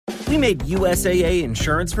We made USAA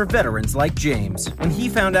insurance for veterans like James. When he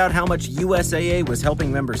found out how much USAA was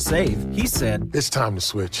helping members save, he said, "It's time to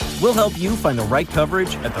switch." We'll help you find the right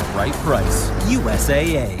coverage at the right price.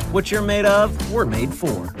 USAA. What you're made of, we're made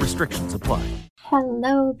for. Restrictions apply.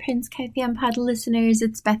 Hello, Prince Kai Fan Pod listeners.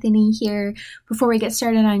 It's Bethany here. Before we get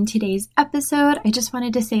started on today's episode, I just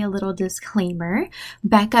wanted to say a little disclaimer.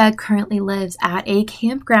 Becca currently lives at a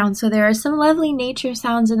campground, so there are some lovely nature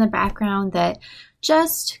sounds in the background that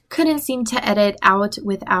just couldn't seem to edit out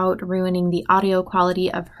without ruining the audio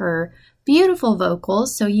quality of her beautiful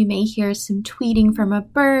vocals. So you may hear some tweeting from a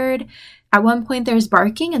bird. At one point there's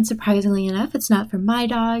barking, and surprisingly enough, it's not from my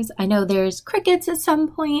dogs. I know there's crickets at some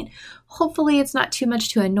point. Hopefully it's not too much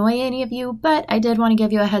to annoy any of you, but I did want to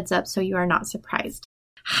give you a heads up so you are not surprised.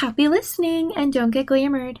 Happy listening, and don't get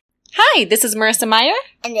glamored. Hi, this is Marissa Meyer.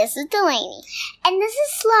 And this is Delaney. And this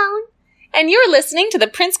is Sloan. And you're listening to the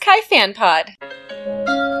Prince Kai Fan Pod.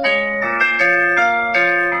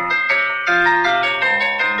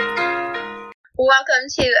 Welcome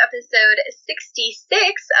to episode 66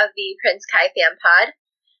 of the Prince Kai Fan Pod,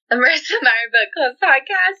 a Marissa Meyer Book Club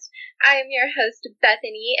podcast. I am your host,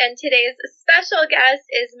 Bethany, and today's special guest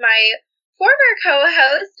is my former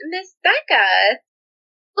co-host, Miss Becca.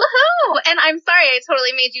 Woohoo! And I'm sorry I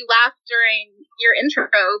totally made you laugh during your intro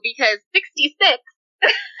because 66,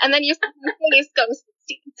 and then your face goes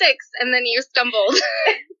 66, and then you stumbled.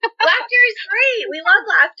 Laughter is great. We love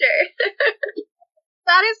laughter.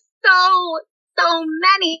 That is so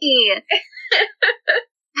many.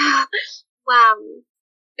 Wow.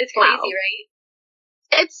 It's crazy, right?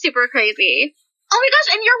 It's super crazy. Oh my gosh,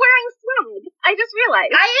 and you're wearing swag. I just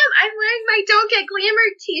realized. I am. I'm wearing my Don't Get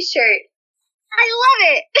Glamored t-shirt. I love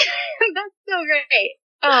it. That's so great.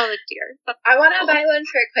 Oh dear. I want to buy one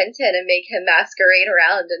for Quentin and make him masquerade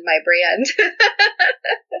around in my brand.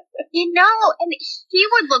 You know, and he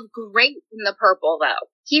would look great in the purple, though.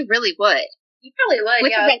 He really would. You probably would,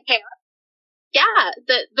 with yeah. the red hair. Yeah,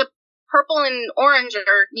 the purple and orange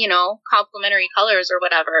are, you know, complementary colors or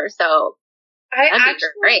whatever, so that'd be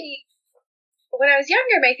great. When I was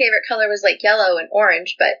younger, my favorite color was like yellow and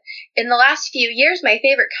orange, but in the last few years, my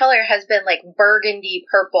favorite color has been like burgundy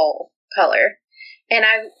purple color. And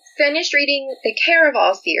I finished reading the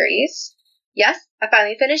Caraval series. Yes, I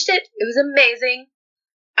finally finished it. It was amazing.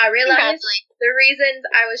 I realized the reasons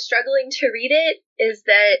I was struggling to read it is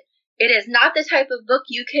that it is not the type of book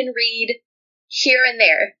you can read here and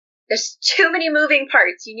there. There's too many moving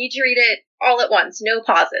parts. You need to read it all at once, no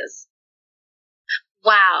pauses.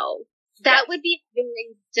 Wow. That would be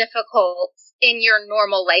very difficult in your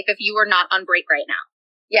normal life if you were not on break right now.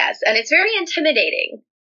 Yes, and it's very intimidating.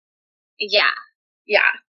 Yeah.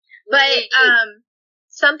 Yeah. But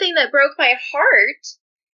something that broke my heart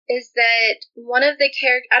is that one of the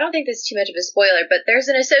characters, I don't think this is too much of a spoiler, but there's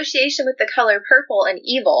an association with the color purple and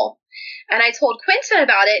evil. And I told Quentin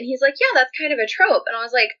about it, and he's like, yeah, that's kind of a trope. And I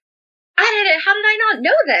was like, how did I not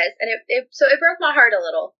know this? And so it broke my heart a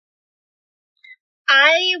little.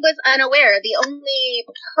 I was unaware. The only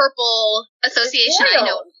purple association I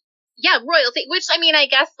know. Yeah, royalty, which, I mean, I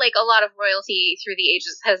guess, like, a lot of royalty through the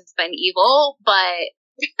ages has been evil, but...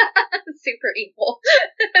 Super evil.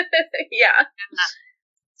 Yeah.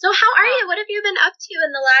 So how are you? What have you been up to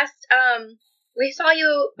in the last, we saw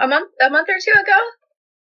you a month or two ago?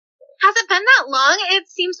 Has it been that long? It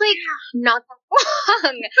seems like not that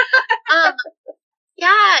long.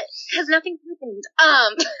 Yeah, because nothing happened.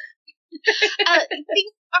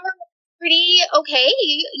 Things are pretty okay.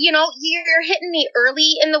 You know, you're hitting me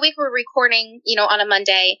early in the week. We're recording, you know, on a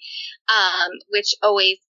Monday, which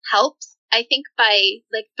always helps. I think by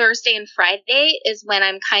like Thursday and Friday is when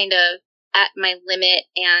I'm kind of at my limit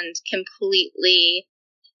and completely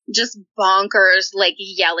just bonkers, like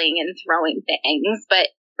yelling and throwing things. But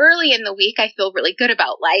early in the week, I feel really good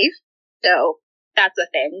about life. So that's a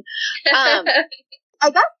thing. I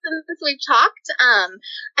guess since we've talked,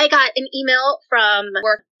 I got an email from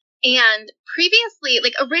work, and previously,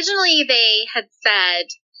 like originally they had said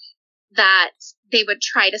that they would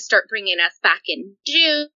try to start bringing us back in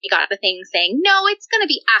June. We got the thing saying, no, it's going to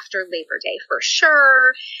be after Labor Day for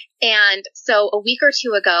sure. And so a week or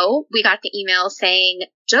two ago, we got the email saying,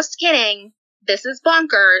 just kidding, this is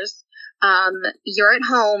bonkers. You're at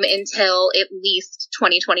home until at least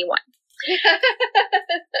 2021.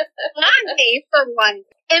 I, for one,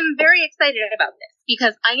 am very excited about this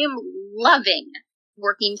because I am loving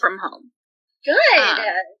working from home. Good.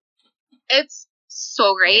 It's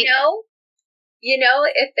so great. You know,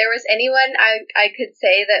 if there was anyone I could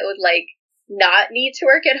say that would like not need to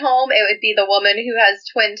work at home, it would be the woman who has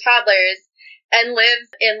twin toddlers and lives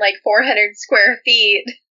in like 400 square feet.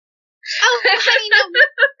 Oh, honey, no.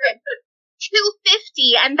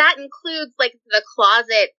 that includes like the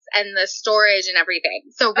closets and the storage and everything.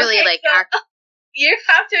 So really, Okay, like, you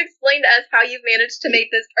have to explain to us how you've managed to make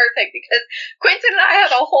this perfect, because Quentin and I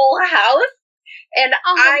have a whole house, and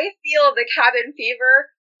I feel the cabin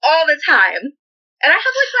fever all the time. And I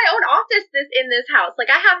have like my own office in this house.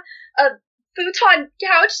 Like I have a futon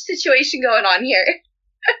couch situation going on here.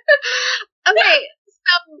 okay.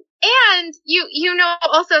 So, and you know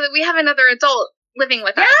also that we have another adult living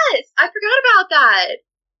with us. Yes, I forgot about that.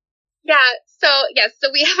 Yeah. So yes,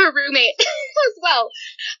 so we have a roommate as well.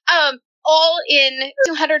 All in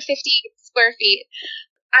 250 square feet.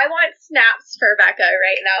 I want snaps for Becca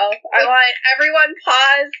right now. I want everyone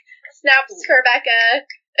pause. Snaps for Becca.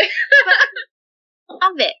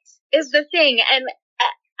 Love it is the thing, and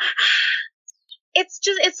it's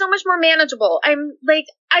so much more manageable. I'm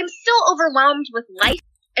still overwhelmed with life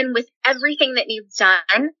and with everything that needs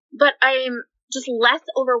done, but I'm just less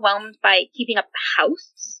overwhelmed by keeping up the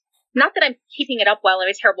house. Not that I'm keeping it up well. I'm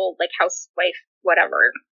a terrible like housewife,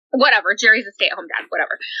 whatever. Jerry's a stay-at-home dad,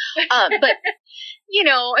 whatever. But you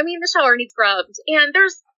know, I mean, the shower needs scrubbed, and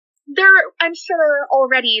I'm sure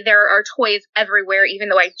already there are toys everywhere, even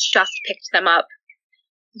though I just picked them up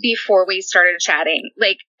before we started chatting.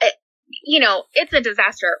 Like, you know, it's a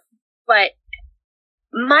disaster. But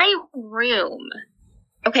my room,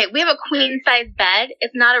 okay, we have a queen-size bed.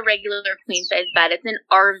 It's not a regular queen-size bed. It's an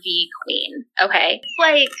RV queen, okay? It's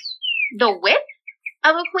like the width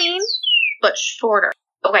of a queen, but shorter,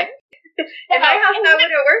 okay? In my house, that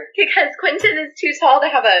wouldn't work because Quentin is too tall to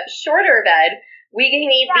have a shorter bed. We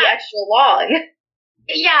need the extra long.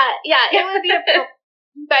 Yeah, it would be a problem.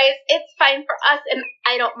 Guys, it's fine for us, and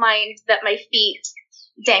I don't mind that my feet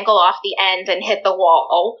dangle off the end and hit the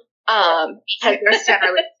wall, because there's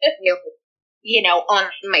generally, you know,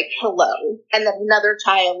 on my pillow, and then another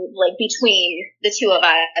child, like, between the two of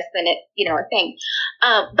us, and it, you know, a thing.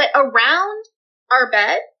 But around our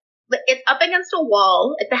bed, it's up against a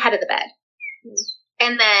wall at the head of the bed.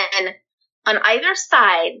 And then on either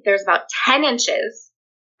side, there's about 10 inches,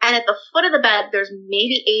 and at the foot of the bed, there's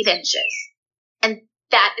maybe 8 inches. And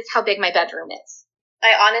that is how big my bedroom is.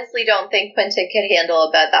 I honestly don't think Quentin could handle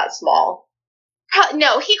a bed that small.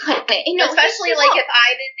 No, he couldn't. No, especially like if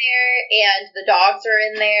I'm in there and the dogs are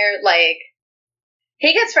in there. Like,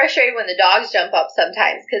 he gets frustrated when the dogs jump up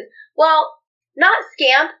sometimes because, well, not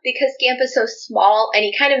Scamp, because Scamp is so small and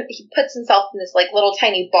he puts himself in this like little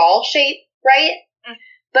tiny ball shape, right?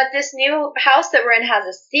 But this new house that we're in has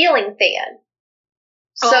a ceiling fan.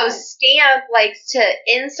 So Scamp likes to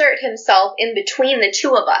insert himself in between the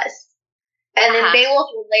two of us. And then they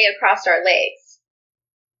will lay across our legs.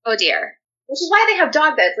 Oh, dear. Which is why they have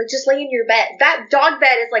dog beds. Like, just lay in your bed. That dog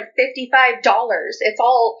bed is like $55. It's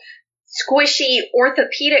all squishy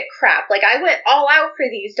orthopedic crap. Like, I went all out for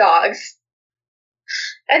these dogs.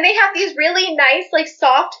 And they have these really nice, like,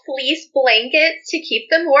 soft fleece blankets to keep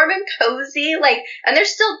them warm and cozy. Like, and they're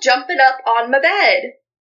still jumping up on my bed.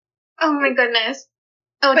 Oh, my goodness.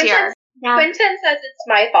 Oh, dear. Yeah. Quentin says it's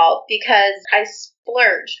my fault because I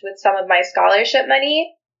splurged with some of my scholarship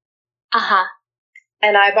money. Uh-huh.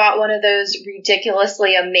 And I bought one of those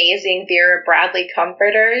ridiculously amazing Vera Bradley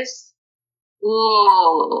comforters.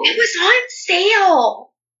 Ooh. It was on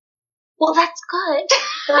sale. Well, that's good.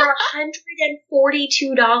 For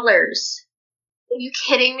 $142. Are you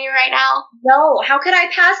kidding me right now? No. How could I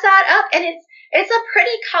pass that up? And it's a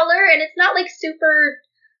pretty color, and it's not like super,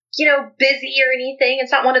 you know, busy or anything.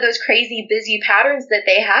 It's not one of those crazy busy patterns that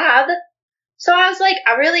they have. So I was like,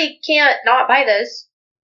 I really can't not buy this.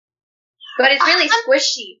 But it's really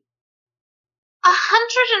squishy.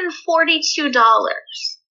 $142.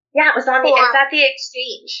 Yeah, it was it's at the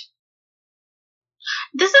exchange.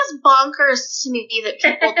 This is bonkers to me that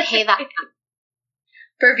people pay that.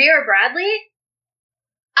 For Vera Bradley?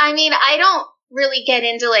 I mean, I don't really get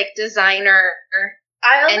into, like, designer or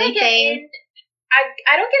anything.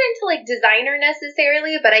 I don't get into, like, designer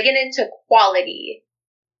necessarily, but I get into quality.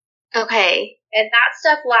 Okay. And that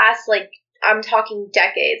stuff lasts, like, I'm talking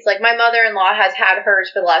decades. Like, my mother-in-law has had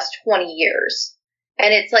hers for the last 20 years.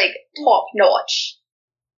 And it's, like, top notch.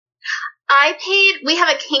 We have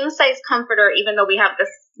a king-size comforter, even though we have the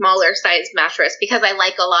smaller size mattress, because I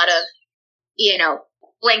like a lot of, you know,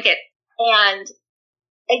 blankets. And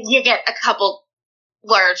you get a couple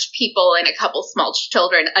large people and a couple small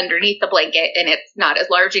children underneath the blanket, and it's not as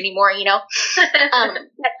large anymore, you know?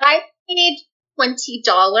 But I paid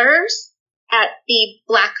 $20 at the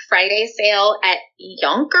Black Friday sale at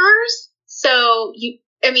Yonkers. So,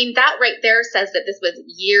 that right there says that this was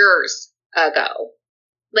years ago.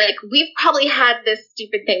 Like, we've probably had this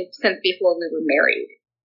stupid thing since before we were married.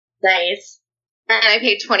 Nice. And I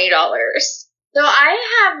paid $20. So I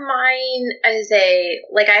have mine as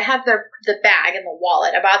I have the bag and the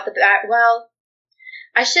wallet. I bought the bag. Well,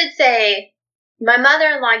 I should say my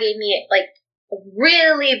mother-in-law gave me like a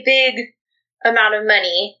really big amount of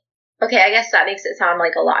money. Okay, I guess that makes it sound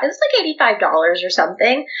like a lot. It was like $85 or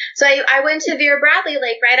something. So I went to Vera Bradley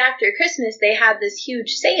like right after Christmas. They had this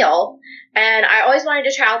huge sale, and I always wanted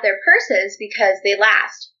to try out their purses because they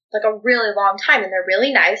last like a really long time, and they're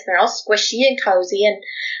really nice. They're all squishy and cozy. And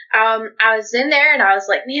I was in there, and I was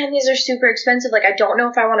like, man, these are super expensive. Like, I don't know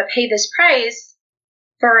if I want to pay this price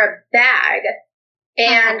for a bag.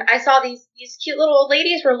 And I saw these cute little old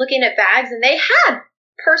ladies were looking at bags, and they had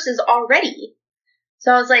purses already.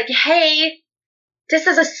 So I was like, hey, this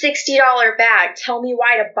is a $60 bag. Tell me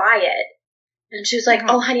why to buy it. And she was like,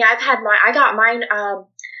 oh, honey, I got mine.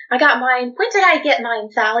 When did I get mine,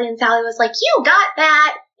 Sally? And Sally was like, you got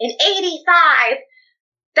that in '85.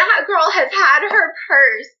 That girl has had her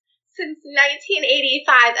purse since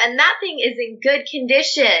 1985, and that thing is in good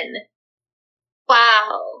condition.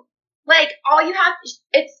 Wow. Like, all you have,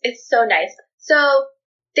 it's so nice. So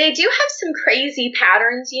they do have some crazy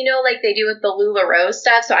patterns, like they do with the LuLaRoe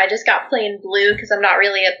stuff. So I just got plain blue because I'm not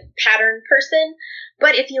really a pattern person.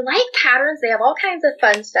 But if you like patterns, they have all kinds of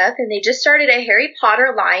fun stuff. And they just started a Harry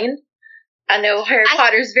Potter line. I know Harry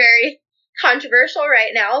Potter's very controversial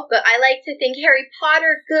right now, but I like to think Harry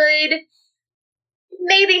Potter good.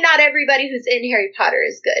 Maybe not everybody who's in Harry Potter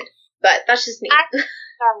is good, but that's just me.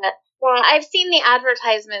 I've seen the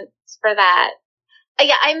advertisements for that.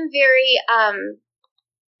 Yeah, I'm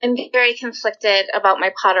very conflicted about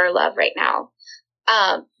my Potter love right now.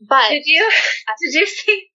 But did you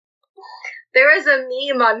see? There was a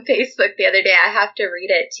meme on Facebook the other day. I have to read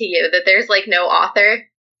it to you. That there's like no author.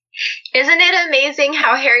 Isn't it amazing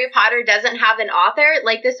how Harry Potter doesn't have an author?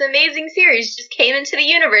 Like, this amazing series just came into the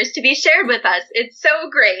universe to be shared with us. It's so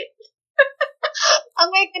great. Oh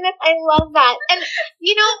my goodness, I love that. And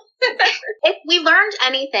if we learned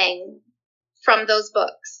anything from those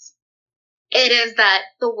books, it is that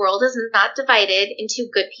the world is not divided into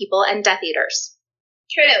good people and Death Eaters.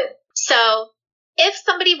 True. So if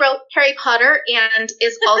somebody wrote Harry Potter and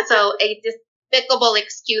is also a despicable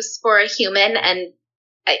excuse for a human and,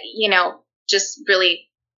 just really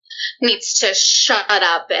needs to shut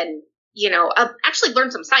up and, actually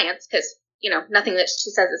learn some science because, nothing that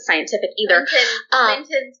she says is scientific either.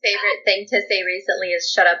 Clinton's favorite thing to say recently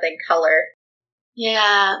is shut up and color.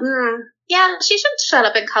 Yeah. Yeah, she should shut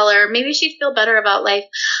up and color. Maybe she'd feel better about life.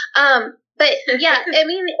 But yeah, I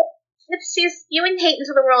mean, if she's spewing hate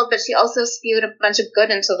into the world, but she also spewed a bunch of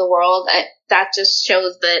good into the world, that just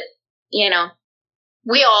shows that,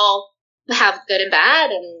 we all have good and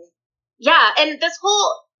bad. And yeah, and this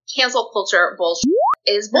whole cancel culture bullshit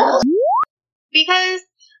is bullshit. Because,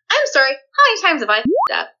 I'm sorry, how many times have I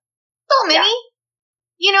f***ed up? So many.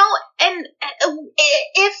 Yeah. And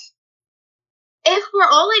if we're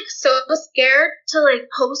all, like, so scared to, like,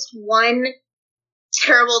 post one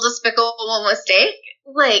terrible, despicable mistake,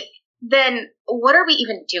 like, then what are we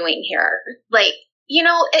even doing here? Like,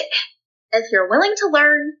 if you're willing to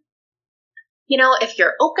learn, if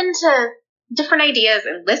you're open to different ideas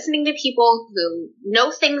and listening to people who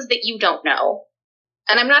know things that you don't know,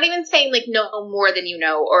 and I'm not even saying, like, know more than you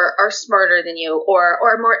know or are smarter than you or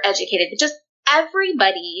more educated, but just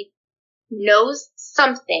everybody knows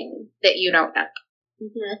something that you don't know.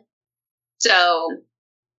 Mm-hmm. So,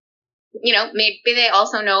 maybe they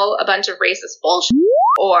also know a bunch of racist bullshit,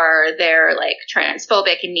 or they're, like,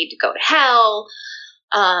 transphobic and need to go to hell.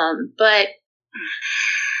 But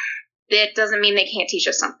it doesn't mean they can't teach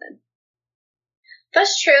us something.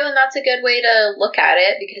 That's true, and that's a good way to look at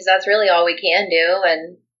it, because that's really all we can do.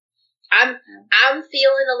 And I'm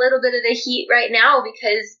feeling a little bit of the heat right now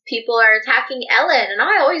because people are attacking Ellen, and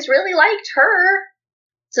I always really liked her.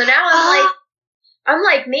 So now I'm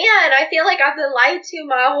like, man, I feel like I've been lied to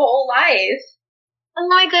my whole life. Oh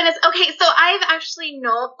my goodness. Okay, so I've actually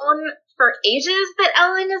known for ages that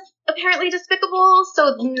Ellen is apparently despicable,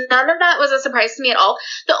 so none of that was a surprise to me at all.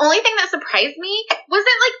 The only thing that surprised me was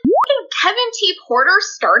that, like, Kevin T. Porter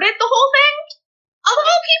started the whole thing? Of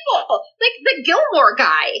all people! Like, the Gilmore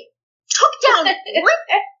guy took down...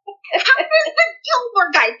 How does the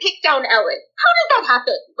Gilmore guy take down Ellen? How did that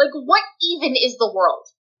happen? Like, what even is the world?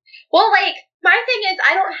 Well, like, my thing is,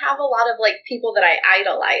 I don't have a lot of, like, people that I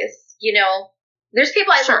idolize, There's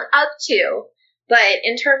people I look up to, but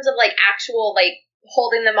in terms of, like, actual, like,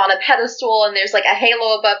 holding them on a pedestal and there's, like, a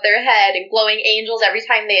halo above their head and glowing angels every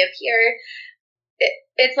time they appear,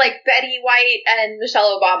 it's like Betty White and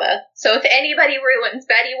Michelle Obama. So if anybody ruins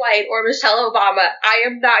Betty White or Michelle Obama, I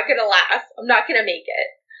am not going to last. I'm not going to make it.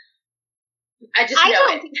 I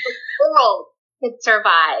don't think the world could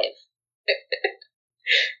survive.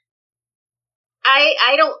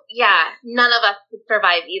 I don't, none of us could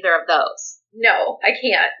survive either of those. No, I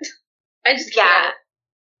can't. I just can't.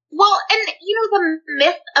 Well, and, the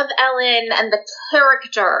myth of Ellen and the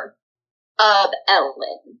character of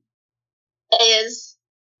Ellen is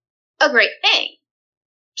a great thing.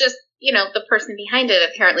 Just, the person behind it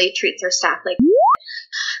apparently treats her staff like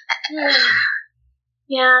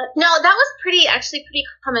Yeah. No, that was pretty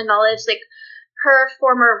common knowledge. Like, her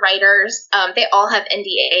former writers, they all have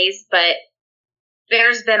NDAs, but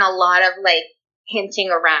there's been a lot of, hinting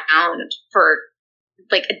around for,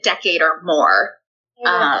 a decade or more.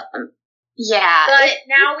 Yeah. But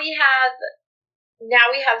now we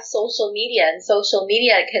have social media, and social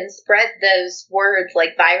media can spread those words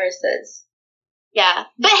like viruses. Yeah.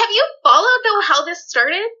 But have you followed, though, how this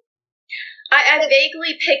started? I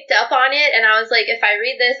vaguely picked up on it, and I was like, if I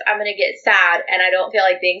read this, I'm going to get sad, and I don't feel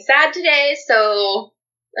like being sad today, so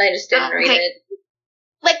I just didn't read it.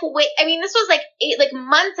 This was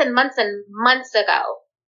months and months and months ago.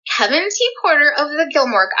 Kevin T. Porter of the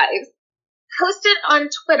Gilmore Guys posted on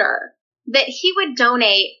Twitter that he would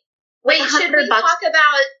donate. Wait, should we talk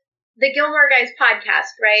about the Gilmore Guys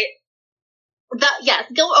podcast, right?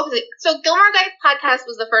 Yes. So Gilmore Guys podcast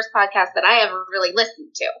was the first podcast that I ever really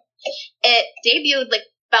listened to. It debuted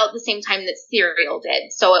about the same time that Serial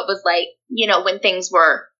did. So it was when things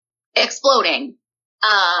were exploding.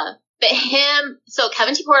 But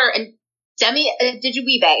Kevin T. Porter and Demi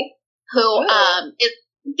Dijubibe, who is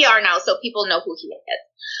PR now, so people know who he is.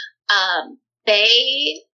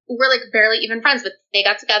 They were barely even friends, but they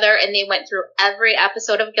got together and they went through every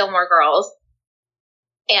episode of Gilmore Girls,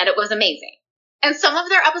 and it was amazing. And some of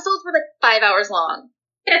their episodes were 5 hours long.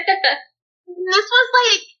 This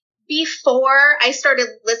was before I started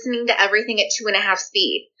listening to everything at 2.5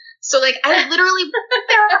 speed. So I literally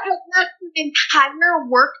there an entire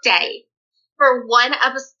work day for one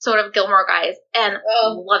episode of Gilmore Guys, and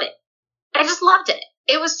love it. I just loved it.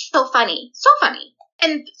 It was so funny. So funny.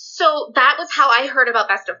 And so that was how I heard about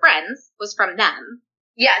Best of Friends, was from them.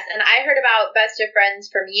 Yes, and I heard about Best of Friends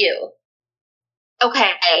from you.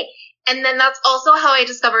 Okay. And then that's also how I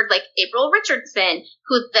discovered, April Richardson,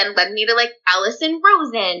 who then led me to, Allison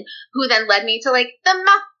Rosen, who then led me to, the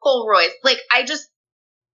McElroys.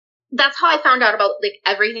 That's how I found out about,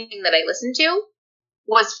 everything that I listened to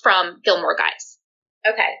was from Gilmore Guys.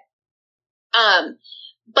 Okay.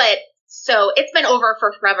 But, so it's been over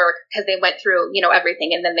for forever because they went through,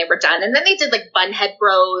 everything, and then they were done. And then they did, Bunhead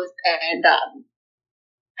Bros, and,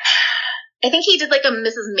 I think he did, a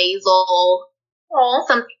Mrs. Maisel,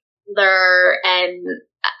 something other, and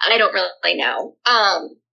I don't really know.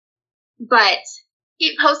 But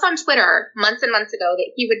he posted on Twitter months and months ago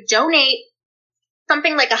that he would donate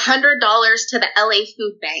something $100 to the LA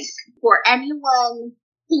Food Bank for anyone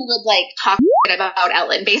who would talk about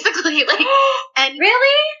Ellen, basically. And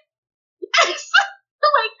really? Yes.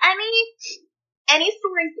 Any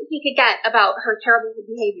stories that he could get about her terrible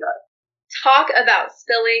behavior. Talk about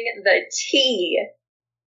spilling the tea.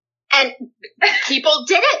 And people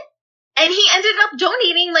did it. And he ended up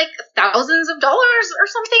donating thousands of dollars or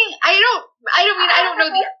something. I don't know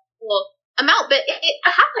the actual amount, but it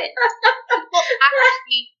happened. People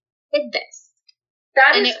actually did this.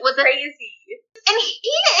 That is crazy. And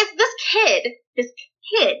he is this kid is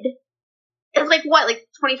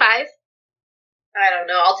 25? I don't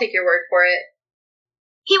know. I'll take your word for it.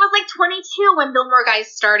 He was 22 when Gilmore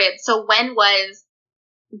Guys started. So when was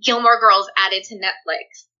Gilmore Girls added to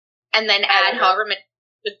Netflix? And then add however many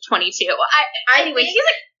to 22. I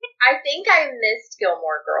think I missed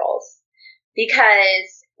Gilmore Girls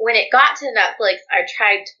because when it got to Netflix, I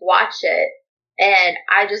tried to watch it and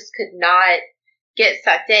I just could not get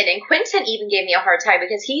sucked in. And Quentin even gave me a hard time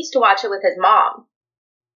because he used to watch it with his mom.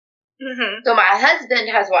 Mm-hmm. So my husband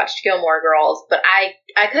has watched Gilmore Girls, but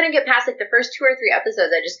I couldn't get past the first 2 or 3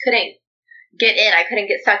 episodes. I just couldn't get in. I couldn't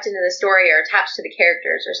get sucked into the story or attached to the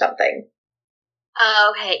characters or something.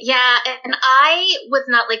 Okay, yeah, and I was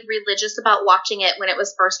not religious about watching it when it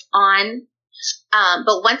was first on,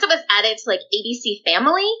 but once it was added to ABC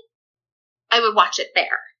Family, I would watch it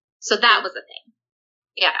there. So that was a thing.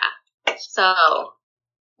 Yeah. So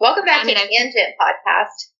welcome back to the Tangent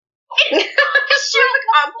Podcast. Should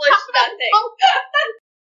accomplish nothing.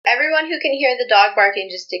 Everyone who can hear the dog barking,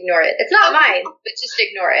 just ignore it. It's not mine, but just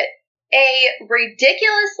ignore it. A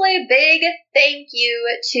ridiculously big thank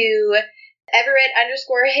you to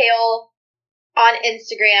Everett_Hale on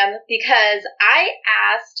Instagram because I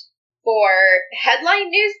asked for headline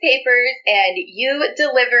newspapers and you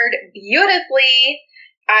delivered beautifully.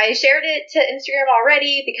 I shared it to Instagram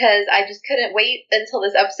already because I just couldn't wait until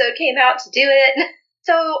this episode came out to do it.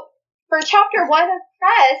 So for chapter 1 of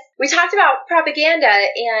Cress, we talked about propaganda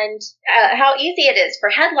and how easy it is for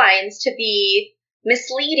headlines to be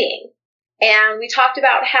misleading. And we talked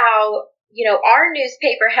about how, our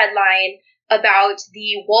newspaper headline about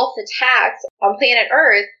the wolf attacks on planet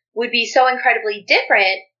Earth would be so incredibly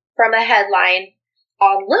different from a headline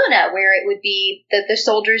on Luna, where it would be that the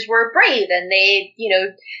soldiers were brave and they,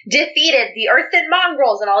 defeated the earthen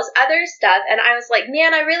mongrels and all this other stuff. And I was like,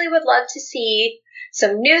 man, I really would love to see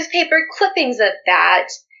some newspaper clippings of that.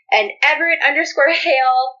 And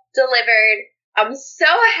Everett_Hale delivered. I'm so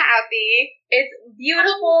happy. It's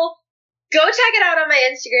beautiful. Go check it out on my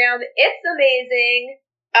Instagram. It's amazing.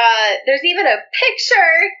 There's even a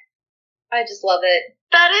picture. I just love it.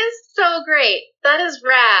 That is so great. That is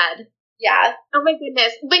rad. Yeah. Oh my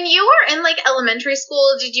goodness. When you were in elementary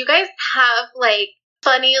school, did you guys have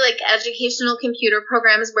funny educational computer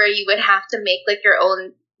programs where you would have to make your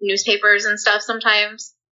own newspapers and stuff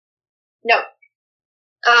sometimes? No.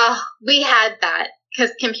 We had that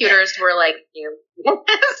because computers were new.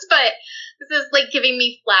 But this is giving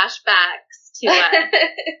me flashbacks to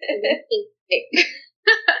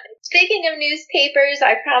Speaking of newspapers,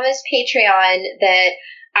 I promised Patreon that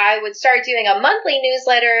I would start doing a monthly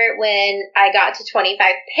newsletter when I got to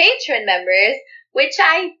 25 patron members, which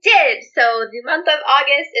I did. So the month of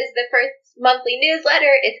August is the first monthly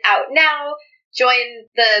newsletter. It's out now. Join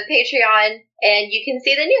the Patreon and you can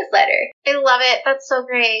see the newsletter. I love it. That's so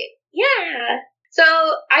great. Yeah. So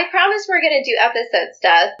I promise we're going to do episode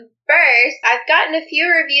stuff. First, I've gotten a few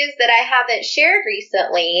reviews that I haven't shared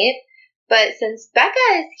recently, but since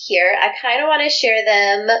Becca is here, I kind of want to share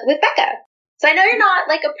them with Becca. So I know you're not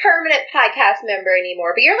a permanent podcast member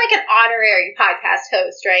anymore, but you're an honorary podcast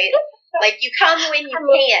host, right? You come when you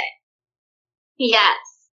can. Yes.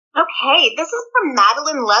 Okay, this is from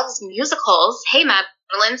Madeline Loves Musicals. Hey,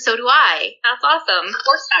 Madeline, so do I. That's awesome.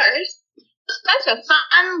 4 stars. Such a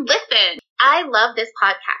fun listen. I love this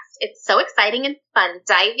podcast. It's so exciting and fun,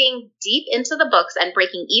 diving deep into the books and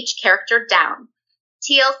breaking each character down.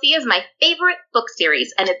 TLC is my favorite book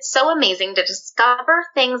series, and it's so amazing to discover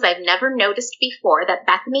things I've never noticed before that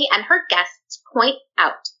Bethany and her guests point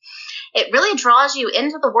out. It really draws you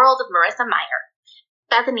into the world of Marissa Meyer.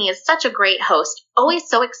 Bethany is such a great host, always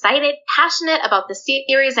so excited, passionate about the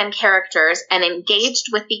series and characters, and engaged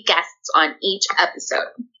with the guests on each episode.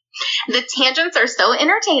 The tangents are so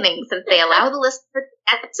entertaining since they allow the listener to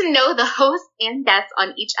get to know the host and guests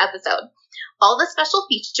on each episode. All the special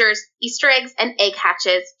features, Easter eggs, and egg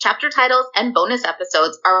hatches, chapter titles, and bonus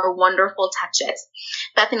episodes are wonderful touches.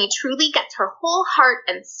 Bethany truly gets her whole heart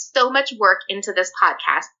and so much work into this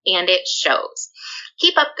podcast, and it shows.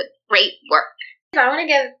 Keep up the great work. I want to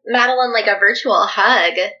give Madeline a virtual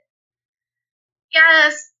hug.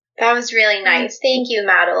 Yes. That was really nice. Thank you,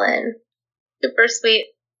 Madeline. Super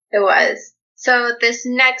sweet. It was. So this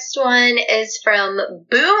next one is from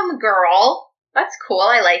Boom Girl. That's cool.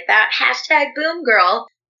 I like that. Hashtag Boom Girl.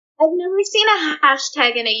 I've never seen a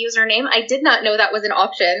hashtag in a username. I did not know that was an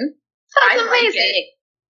option. That's amazing. Like it.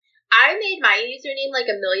 I made my username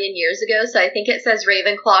a million years ago, so I think it says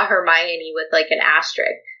Ravenclaw Hermione with an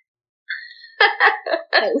asterisk.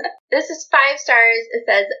 This is 5 stars. It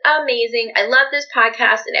says, amazing. I love this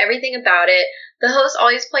podcast and everything about it. The hosts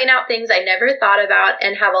always point out things I never thought about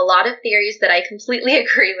and have a lot of theories that I completely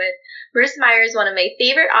agree with. Marissa Meyer is one of my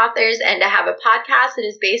favorite authors, and to have a podcast that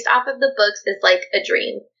is based off of the books is like a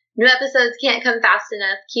dream. New episodes can't come fast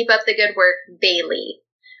enough. Keep up the good work, Bailey.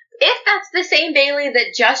 If that's the same Bailey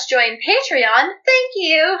that just joined Patreon, thank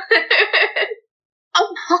you.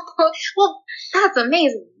 Oh, well, that's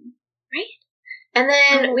amazing, right? And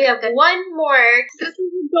then we have one more. This is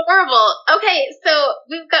adorable. Okay, so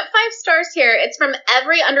we've got 5 stars here. It's from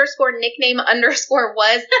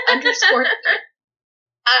every_nickname_was_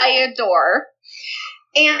 I adore.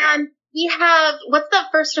 And we have, what's the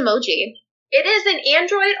first emoji? It is an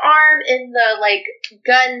android arm in the,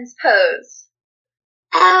 guns pose.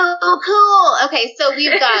 Oh, cool. Okay, so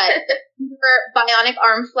we've got your bionic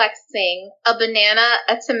arm flexing, a banana,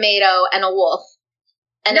 a tomato, and a wolf.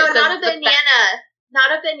 And no, not a banana.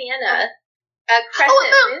 Not a banana. A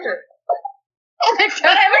crescent moon. Oh my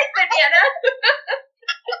God, I like banana.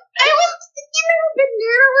 I was thinking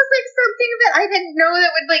banana was something that I didn't know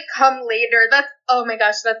that would come later. Oh my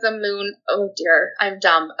gosh, that's a moon. Oh dear, I'm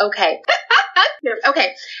dumb. Okay.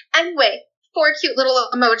 Okay. Anyway, 4 cute little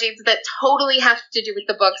emojis that totally have to do with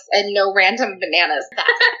the books and no random bananas.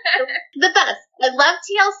 The best. I love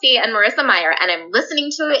TLC and Marissa Meyer, and I'm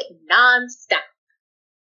listening to it nonstop.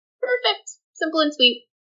 Perfect. Simple and sweet.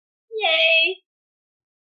 Yay.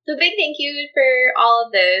 So big thank you for all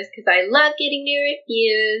of those, because I love getting new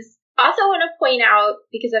reviews. Also want to point out,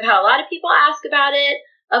 because I've had a lot of people ask about it,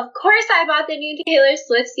 of course I bought the new Taylor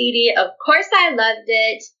Swift CD. Of course I loved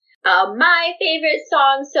it. My favorite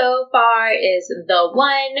song so far is The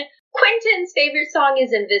One. Quentin's favorite song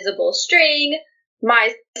is Invisible String.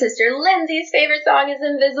 My sister Lindsay's favorite song is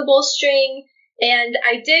Invisible String. And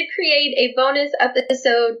I did create a bonus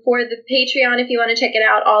episode for the Patreon if you want to check it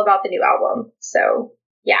out, all about the new album. So,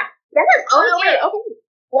 yeah. Yes. Oh, no, wait. Okay.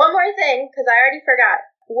 One more thing, because I already forgot.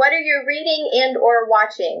 What are you reading and or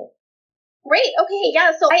watching? Great. Okay,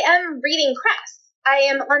 yeah, so I am reading Cress. I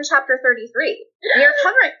am on chapter 33. We are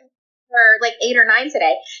covering for like 8 or 9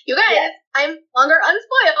 today. You guys, yes. I'm longer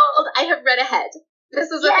unspoiled. I have read ahead. This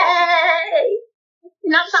is okay. Yay!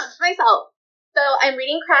 Not stop myself. So I'm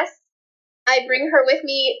reading Cress. I bring her with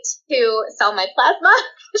me to sell my plasma.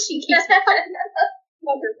 She keeps me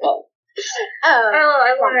wonderful.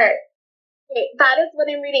 I love it. Okay, that is what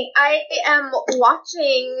I'm reading. I am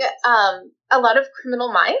watching a lot of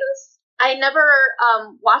Criminal Minds. I never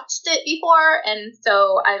watched it before, and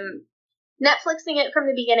so I'm Netflixing it from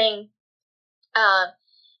the beginning.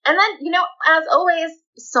 And then, you know, as always,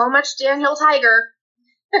 so much Daniel Tiger.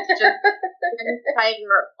 Just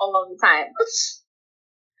Tiger all the time.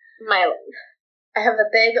 My life. I have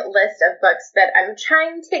a big list of books that I'm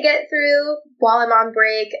trying to get through while I'm on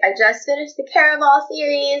break. I just finished the Caraval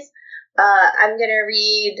series. I'm going to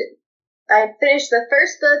read... I finished the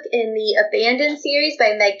first book in the Abandoned series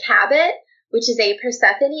by Meg Cabot, which is a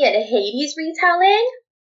Persephone and Hades retelling.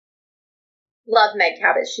 Love Meg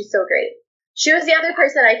Cabot. She's so great. She was the other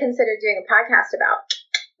person I considered doing a podcast about,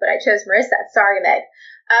 but I chose Marissa. Sorry, Meg.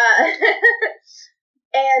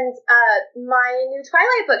 And my new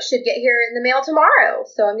Twilight book should get here in the mail tomorrow,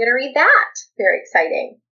 so I'm going to read that. Very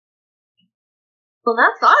exciting. Well,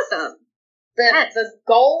 that's awesome. The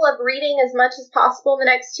goal of reading as much as possible in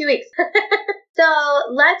the next 2 weeks. So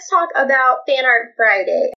let's talk about Fan Art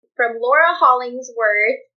Friday. From Laura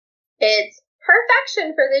Hollingsworth, it's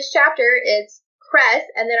perfection for this chapter. It's Cress,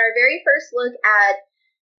 and then our very first look at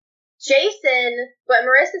Jason, but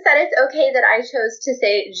Marissa said it's okay that I chose to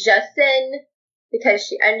say Justin because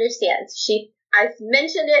she understands. I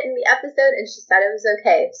mentioned it in the episode, and she said it was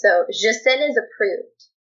okay. So Jason is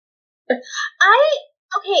approved.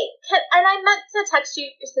 Okay, and I meant to text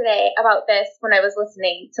you today about this when I was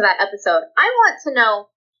listening to that episode. I want to know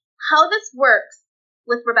how this works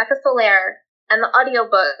with Rebecca Soler and the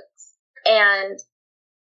audiobooks, and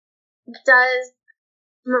does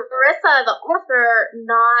Marissa, the author,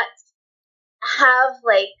 not have,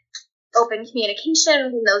 like, open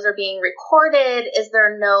communication when those are being recorded? Is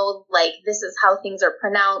there no, like, this is how things are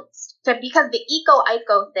pronounced? Because the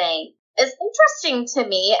eco-ico thing is interesting to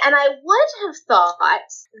me, and I would have thought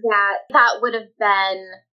that would have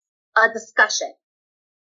been a discussion.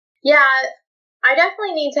 Yeah, I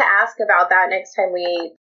definitely need to ask about that next time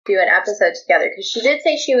we do an episode together, because she did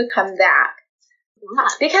say she would come back. Yeah.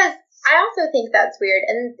 Because I also think that's weird,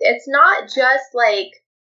 and it's not just like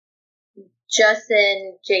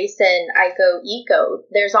Justin, Jason, Ico, Eco.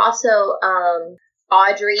 There's also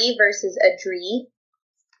Audrey versus Adri.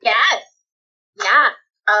 Yes. Yeah.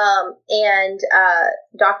 And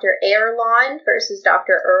Dr. Erland versus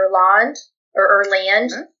Dr. Erland, or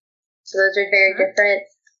Erland. Mm-hmm. So those are very different.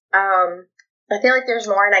 I feel like there's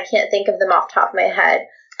more, and I can't think of them off the top of my head.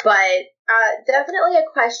 But definitely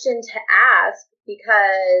a question to ask,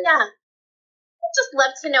 because... Yeah. I'd just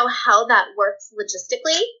love to know how that works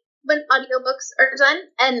logistically when audiobooks are done.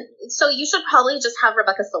 And so you should probably just have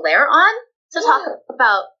Rebecca Soler on to talk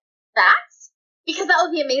about that, because that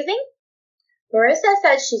would be amazing. Marissa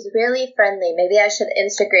said she's really friendly. Maybe I should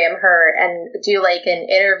Instagram her and do like an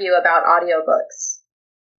interview about audiobooks.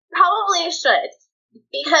 Probably should,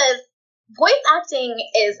 because voice acting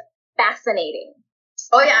is fascinating.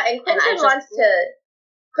 Oh yeah, and Quentin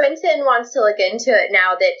wants to look into it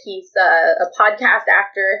now that he's a podcast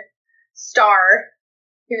actor star.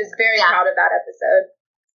 He was very proud of that episode.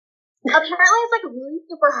 Apparently it's like really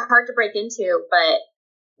super hard to break into, but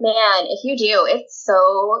man, if you do, it's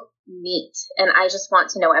so neat, and I just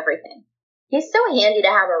want to know everything. He's so handy to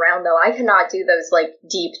have around, though. I cannot do those like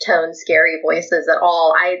deep tone scary voices at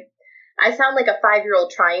all. I sound like a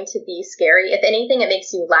 5-year-old trying to be scary. If anything, it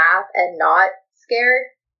makes you laugh and not scared.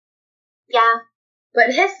 Yeah.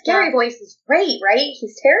 But his scary voice is great, right?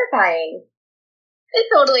 He's terrifying. It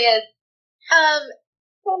totally is.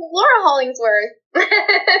 So Laura Hollingsworth.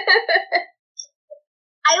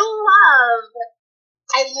 I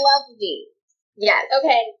love these. Yes.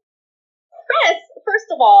 Okay. Chris, first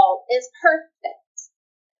of all, is perfect.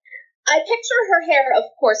 I picture her hair, of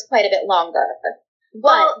course, quite a bit longer.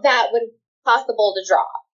 but that would be possible to draw.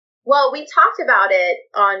 Well, we talked about it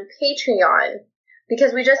on Patreon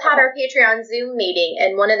because we just had our Patreon Zoom meeting,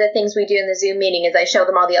 and one of the things we do in the Zoom meeting is I show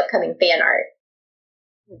them all the upcoming fan art.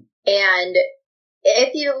 And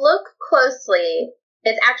if you look closely,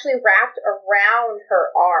 it's actually wrapped around her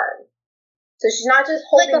arm. So she's not just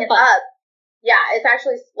holding it up. Yeah, it's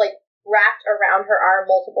actually like wrapped around her arm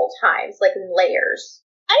multiple times, like in layers.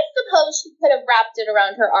 I suppose she could have wrapped it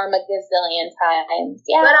around her arm a gazillion times.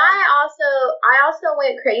 Yeah. But I also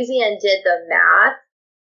went crazy and did the math.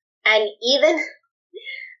 And even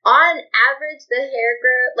on average, the hair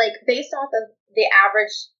growth, like based off of the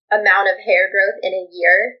average amount of hair growth in a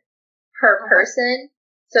year per person.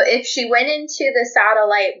 So if she went into the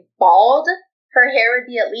satellite bald, her hair would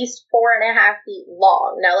be at least 4.5 feet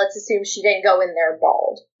long. Now let's assume she didn't go in there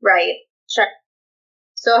bald, right? Sure.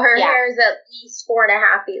 So her hair is at least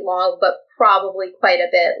 4.5 feet long, but probably quite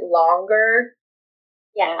a bit longer.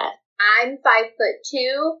 Yeah. I'm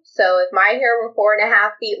 5'2", so if my hair were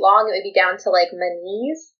 4.5 feet long, it would be down to like my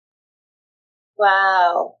knees.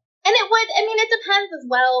 Wow. And it depends as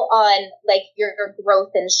well on like your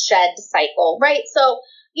growth and shed cycle, right? So,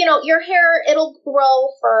 your hair, it'll grow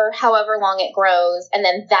for however long it grows, and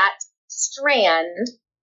then that strand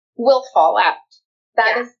will fall out.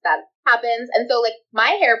 That happens. And so like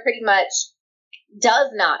my hair pretty much does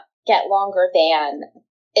not get longer than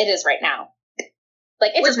it is right now.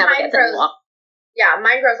 Like it just never gets any long. Yeah,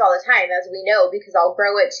 mine grows all the time, as we know, because I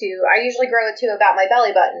usually grow it to about my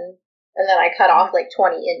belly button, and then I cut off like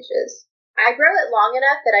 20 inches. I grow it long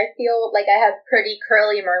enough that I feel like I have pretty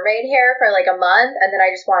curly mermaid hair for like a month, and then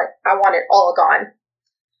I want it all gone.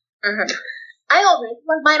 Mm-hmm. I always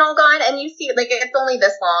want mine all gone, and you see, like, it's only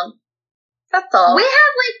this long. That's all. We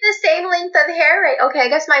have like the same length of hair, right? Okay, I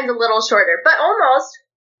guess mine's a little shorter, but almost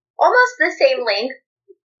the same length.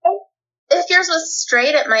 If yours was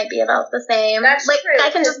straight, it might be about the same. That's like, true.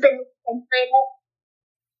 I can just bring straight it.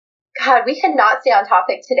 God, we cannot stay on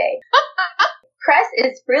topic today. Cress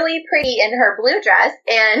is really pretty in her blue dress,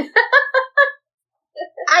 and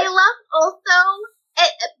I love also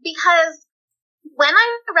because when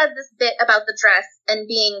I read this bit about the dress and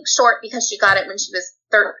being short because she got it when she was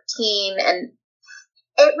 13, and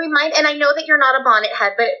and I know that you're not a bonnet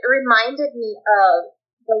head, but it reminded me of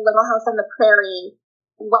the Little House on the Prairie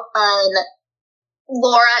when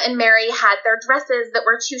Laura and Mary had their dresses that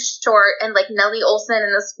were too short, and like Nellie Olson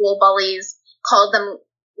and the school bullies called them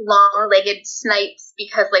long-legged snipes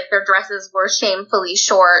because like their dresses were shamefully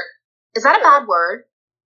short. Is that a bad word?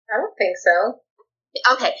 I don't think so.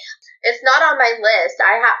 Okay. It's not on my list.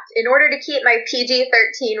 In order to keep my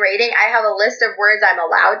PG-13 rating, I have a list of words I'm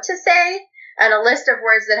allowed to say and a list of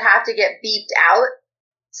words that have to get beeped out.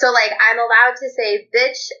 So like I'm allowed to say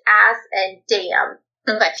bitch, ass, and damn.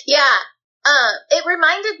 Okay. Yeah. It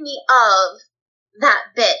reminded me of that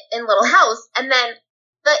bit in Little House, and then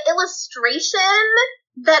the illustration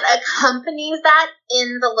that accompanies that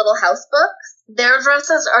in the Little House books, their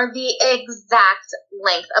dresses are the exact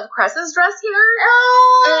length of Cress's dress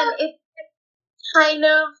here. And it kind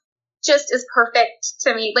of just is perfect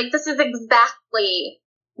to me. Like, this is exactly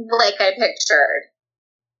like I pictured.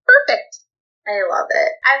 Perfect. I love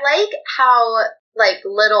it. I like how like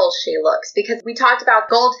little she looks, because we talked about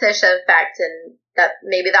goldfish effect, and that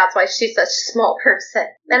maybe that's why she's such a small person.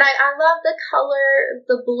 And I love the color,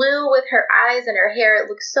 the blue with her eyes and her hair. It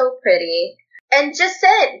looks so pretty. And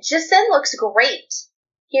Jason looks great.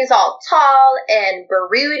 He's all tall and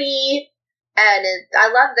broody, and I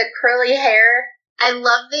love the curly hair. I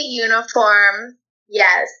love the uniform.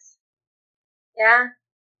 Yes. Yeah.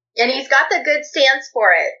 And he's got the good stance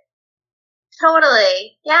for it.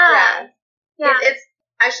 Totally. Yeah.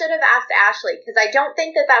 I should have asked Ashley, because I don't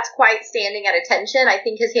think that that's quite standing at attention. I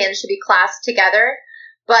think his hands should be clasped together,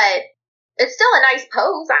 but it's still a nice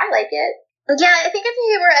pose. I like it. Yeah, I think if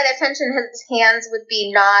he were at attention, his hands would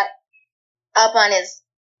be not up on his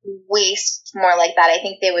waist more like that. I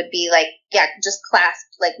think they would be like, just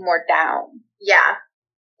clasped like more down. Yeah.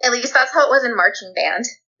 At least that's how it was in marching band.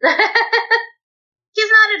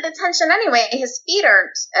 He's not at attention anyway. His feet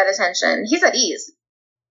aren't at attention. He's at ease.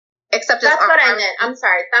 Except that's what I meant. I'm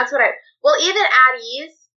sorry. Well, even at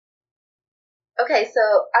ease. Okay, so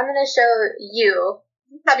I'm going to show you.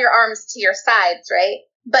 Have your arms to your sides, right?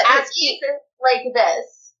 But at ease is like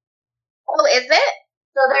this. Oh, is it?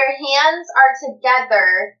 So their hands are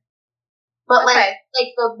together, but okay.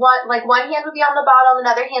 like one hand would be on the bottom,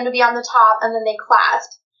 another hand would be on the top, and then they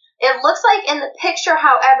clasped. It looks like in the picture,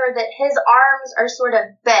 however, that his arms are sort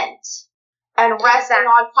of bent and resting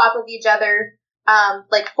on top of each other.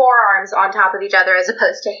 like forearms on top of each other as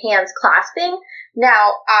opposed to hands clasping.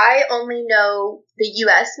 Now, I only know the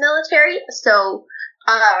U.S. military, so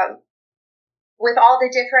with all the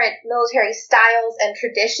different military styles and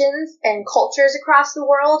traditions and cultures across the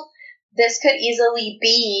world, this could easily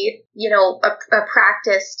be, a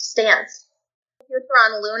practiced stance. If you're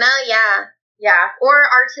on Luna, yeah. Yeah, or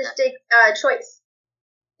artistic choice.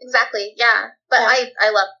 Exactly, yeah. But yeah. I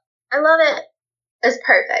love it. It's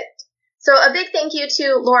perfect. So a big thank you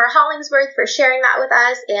to Laura Hollingsworth for sharing that with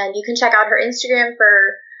us, and you can check out her Instagram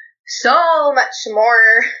for so much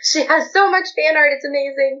more. She has so much fan art, it's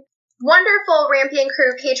amazing. Wonderful Rampion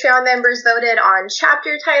Crew Patreon members voted on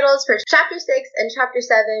chapter titles for Chapter 6 and Chapter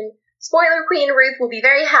 7. Spoiler Queen Ruth will be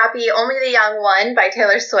very happy, Only the Young One by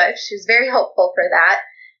Taylor Swift. She's very hopeful for that.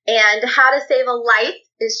 And How to Save a Life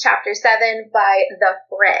is Chapter 7 by The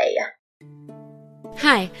Fray.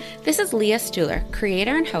 Hi, this is Leah Stuhler,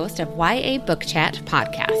 creator and host of YA Book Chat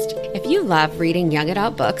podcast. If you love reading young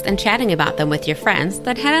adult books and chatting about them with your friends,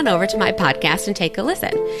 then head on over to my podcast and take a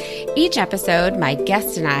listen. Each episode, my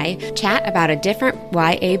guest and I chat about a different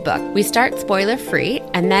YA book. We start spoiler-free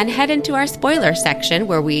and then head into our spoiler section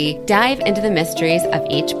where we dive into the mysteries of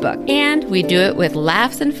each book. And we do it with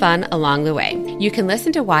laughs and fun along the way. You can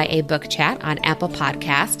listen to YA Book Chat on Apple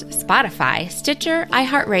Podcast, Spotify, Stitcher,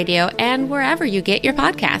 iHeartRadio, and wherever you get your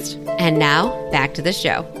podcast. And now, back to the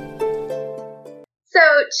show. So,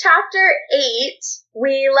 Chapter 8,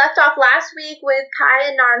 we left off last week with Kai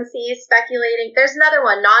and Nancy speculating. There's another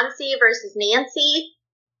one, Nancy versus Nancy.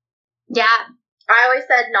 Yeah. I always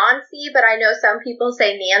said Nancy, but I know some people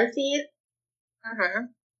say Nancy.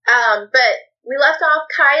 But we left off,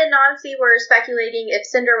 Kai and Nancy were speculating if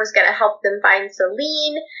Cinder was going to help them find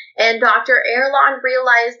Celine, and Dr. Erlon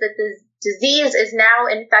realized that the disease is now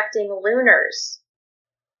infecting Lunars.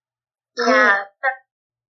 Yeah, that's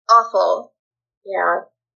awful. Yeah.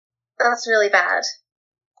 That's really bad.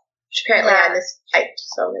 Which apparently I mistyped,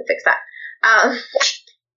 so I'm going to fix that.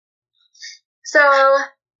 So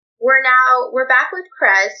we're back with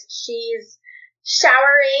Cress. She's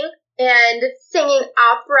showering and singing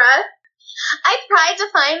opera. I tried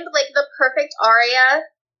to find the perfect aria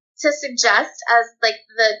to suggest as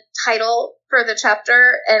the title for the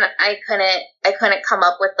chapter, and I couldn't come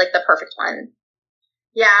up with the perfect one.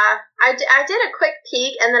 Yeah, I did a quick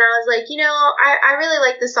peek, and then I was like, I really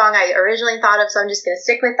like the song I originally thought of, so I'm just going to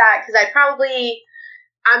stick with that, because I'm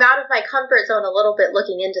out of my comfort zone a little bit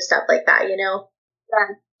looking into stuff like that,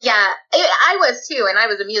 Yeah, I was too, and I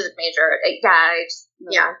was a music major.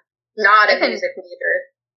 Not a music major.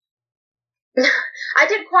 I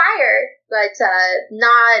did choir, but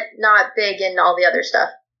not big in all the other stuff.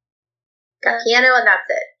 Got piano, and that's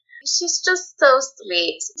it. She's just so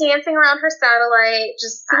sweet. Dancing around her satellite,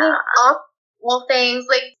 just singing awful things,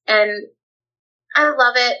 and I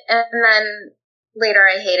love it, and then later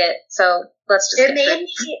I hate it, so let's just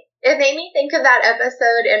It made me think of that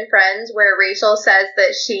episode in Friends where Rachel says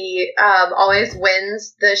that she always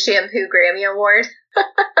wins the shampoo Grammy Award.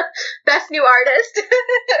 Best New Artist.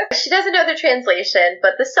 She doesn't know the translation,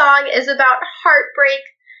 but the song is about heartbreak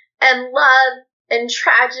and love and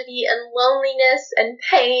tragedy and loneliness and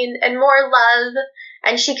pain and more love,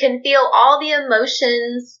 and she can feel all the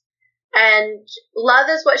emotions, and love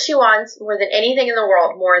is what she wants more than anything in the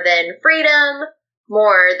world, more than freedom,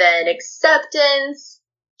 more than acceptance,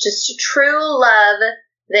 just true love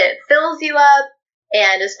that fills you up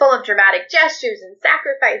and is full of dramatic gestures and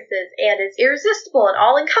sacrifices and is irresistible and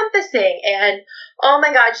all-encompassing, and oh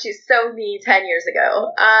my god, she's so me 10 years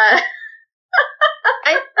ago.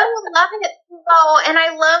 I so love it though, and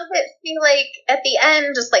I love that she at the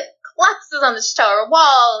end just collapses on the shower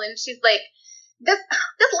wall, and she's like, this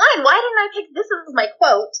line, why didn't I pick this as my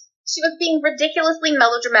quote? She was being ridiculously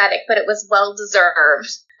melodramatic, but it was well deserved.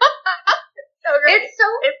 So great.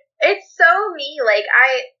 It's so me.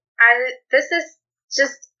 This is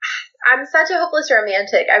just, I'm such a hopeless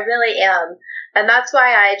romantic. I really am, and that's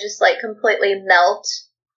why I just completely melt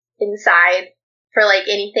inside for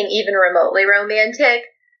anything even remotely romantic.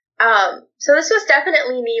 So this was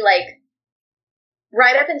definitely me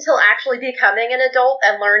right up until actually becoming an adult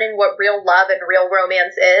and learning what real love and real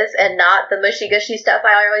romance is, and not the mushy gushy stuff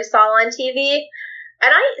I always saw on TV.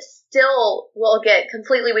 And I still will get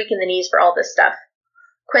completely weak in the knees for all this stuff.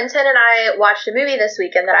 Quentin and I watched a movie this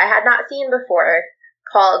weekend that I had not seen before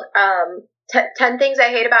called 10 Things I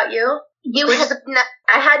Hate About You.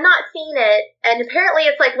 I had not seen it, and apparently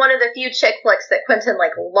it's one of the few chick flicks that Quentin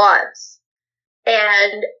loves.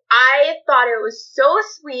 And I thought it was so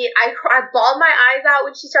sweet. I bawled my eyes out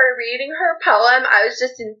when she started reading her poem. I was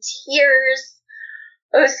just in tears.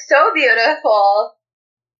 It was so beautiful.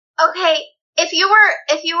 Okay, if you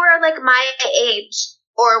were like my age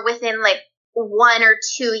or within like 1 or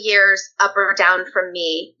 2 years up or down from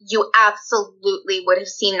me, you absolutely would have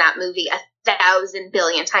seen that movie 1,000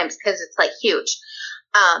 billion times because it's like huge.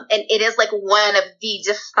 And it is like one of the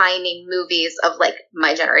defining movies of like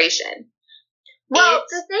my generation. Well,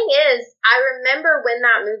 the thing is, I remember when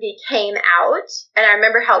that movie came out, and I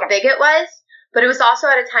remember how big it was, but it was also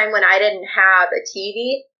at a time when I didn't have a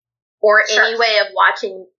TV or any way of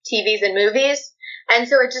watching TVs and movies, and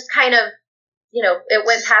so it just kind of, you know, it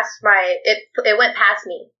went past it went past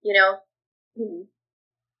me, you know? Mm-hmm.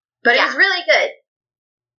 But it was really good.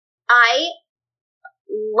 I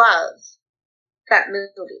love that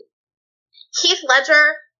movie. Heath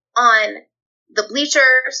Ledger on the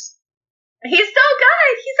bleachers. He's so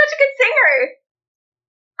good. He's such a good singer.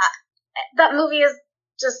 That movie is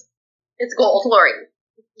just, it's gold. Glory.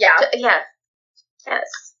 Yeah. Yes. Yes.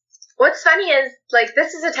 What's funny is, like,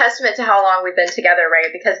 this is a testament to how long we've been together,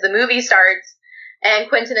 right? Because the movie starts, and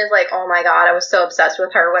Quentin is like, oh my god, I was so obsessed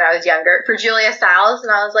with her when I was younger, for Julia Stiles, and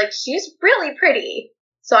I was like, she's really pretty.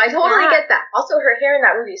 So I totally get that. Also, her hair in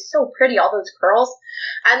that movie is so pretty, all those curls.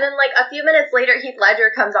 And then, like, a few minutes later, Heath Ledger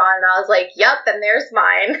comes on, and I was like, yep, and there's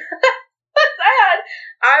mine.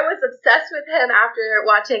 I was obsessed with him after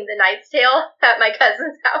watching The Knight's Tale at my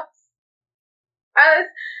cousin's house. I was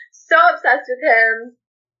so obsessed with him.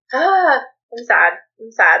 I'm sad.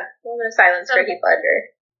 I'm going to silence for Heath Ledger.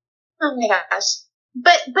 Oh my gosh.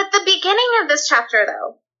 But the beginning of this chapter,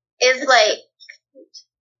 though, is like,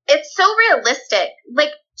 it's so realistic.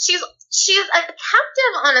 Like, she's a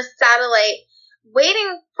captive on a satellite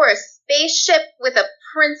waiting for a spaceship with a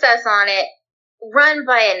princess on it run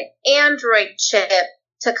by an android chip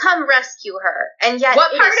to come rescue her. And yet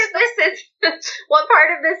what part of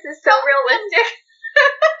this is so realistic?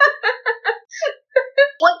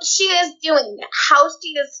 What she is doing, how she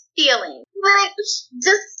is feeling. Like,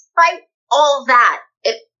 despite all that,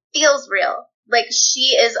 it feels real. Like,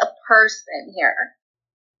 she is a person here.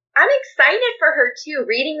 I'm excited for her, too.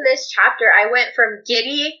 Reading this chapter, I went from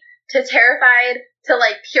giddy to terrified to,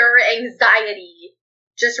 like, pure anxiety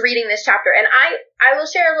just reading this chapter. And I will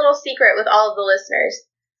share a little secret with all of the listeners.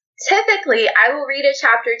 Typically, I will read a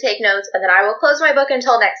chapter, take notes, and then I will close my book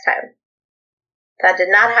until next time. That did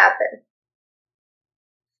not happen.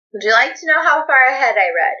 Would you like to know how far ahead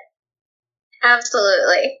I read?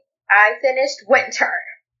 Absolutely. I finished Winter.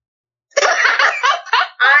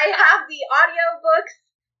 I have the audiobooks,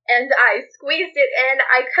 and I squeezed it in.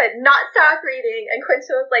 I could not stop reading. And Quentin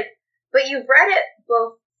was like, but you've read it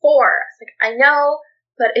before. I was like, I know,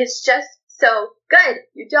 but it's just so good.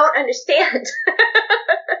 You don't understand.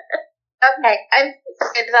 Okay,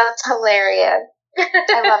 that's hilarious.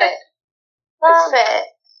 I love it. Love it.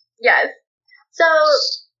 Yes. So,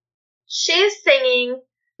 she's singing.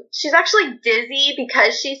 She's actually dizzy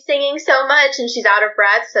because she's singing so much and she's out of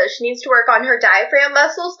breath, so she needs to work on her diaphragm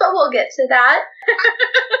muscles, but we'll get to that.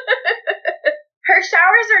 Her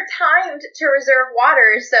showers are timed to reserve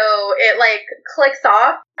water, so it, like, clicks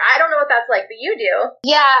off. I don't know what that's like, but you do.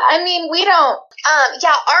 Yeah, I mean, we don't,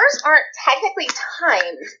 ours aren't technically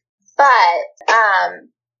timed, but,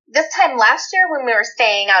 this time last year when we were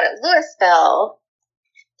staying out at Louisville,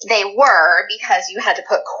 they were, because you had to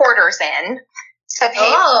put quarters in to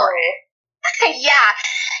pay for it. Yeah,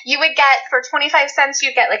 you would get, for 25 cents,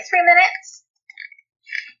 you'd get, like, 3 minutes,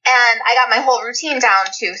 and I got my whole routine down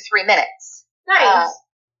to 3 minutes. Nice.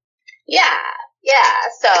 Yeah,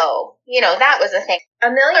 so, that was a thing. A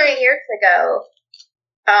million years ago,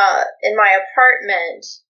 in my apartment,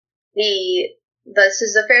 this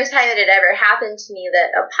is the first time it had ever happened to me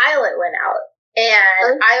that a pilot went out,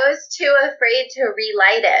 and I was too afraid to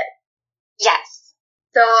relight it. Yes.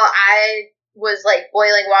 So I was, like,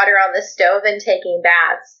 boiling water on the stove and taking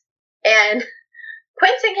baths, and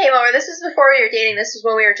Quentin came over. This was before we were dating. This was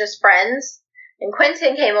when we were just friends. And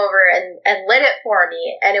Quentin came over and lit it for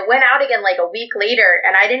me, and it went out again like a week later,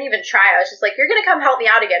 and I didn't even try. I was just like, you're going to come help me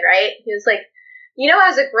out again, right? He was like,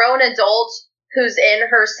 as a grown adult who's in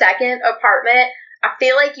her second apartment, I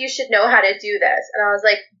feel like you should know how to do this. And I was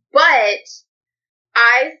like, but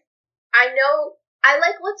I know, I,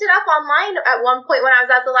 like, looked it up online at one point when I was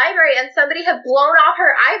at the library, and somebody had blown off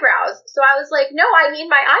her eyebrows. So I was like, no, I need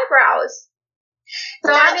my eyebrows.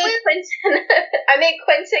 So I made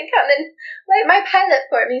Quentin come and light my pilot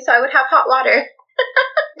for me so I would have hot water.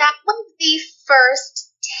 That was the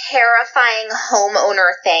first terrifying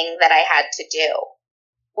homeowner thing that I had to do,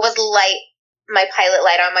 was light my pilot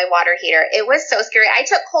light on my water heater. It was so scary. I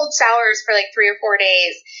took cold showers for like 3 or 4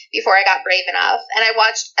 days before I got brave enough, and I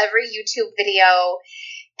watched every YouTube video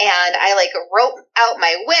and I like wrote out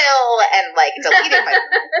my will and like deleted my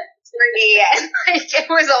tree, and like it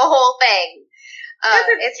was a whole thing.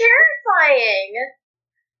 It's terrifying.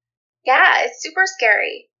 Yeah, it's super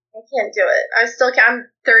scary. I can't do it.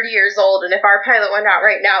 I'm 30 years old, and if our pilot went out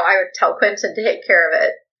right now, I would tell Quentin to take care of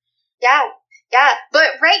it. Yeah.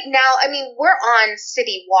 But right now, I mean, we're on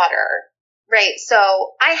city water, right?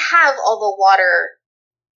 So I have all the water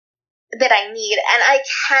that I need, and I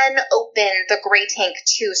can open the gray tank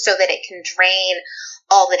too so that it can drain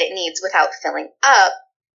all that it needs without filling up.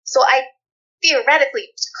 So I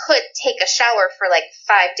theoretically could take a shower for like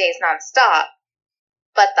 5 days nonstop,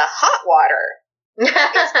 but the hot water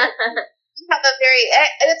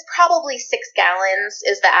it's probably 6 gallons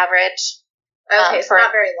is the average. Okay, so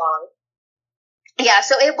not very long. Yeah,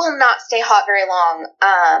 so it will not stay hot very long.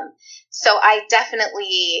 So I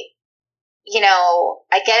definitely,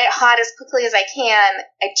 I get it hot as quickly as I can.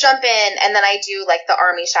 I jump in, and then I do like the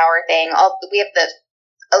army shower thing. We have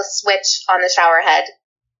a switch on the shower head.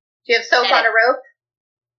 Do you have soap on a rope?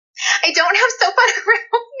 I don't have soap on a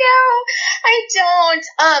rope. No, I don't.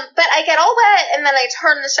 But I get all wet, and then I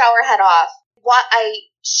turn the shower head off. I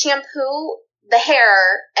shampoo the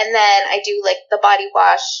hair, and then I do like the body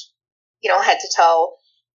wash, head to toe.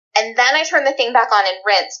 And then I turn the thing back on and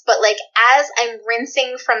rinse. But like as I'm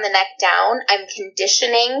rinsing from the neck down, I'm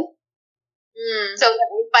conditioning. So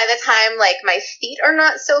that by the time like my feet are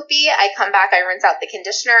not soapy, I come back, I rinse out the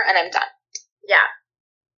conditioner, and I'm done. Yeah.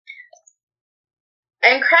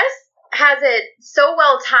 And Cress has it so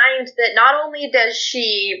well timed that not only does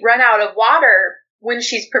she run out of water when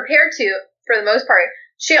she's prepared to, for the most part,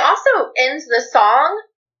 she also ends the song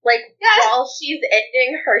while she's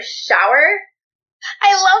ending her shower.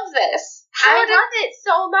 I love this. I love it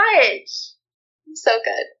so much. So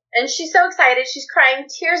good. And she's so excited. She's crying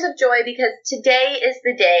tears of joy because today is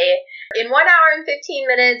the day. In 1 hour and 15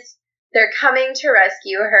 minutes, they're coming to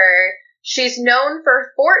rescue her. She's known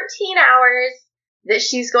for 14 hours that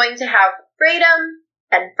she's going to have freedom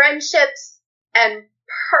and friendships and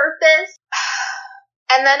purpose.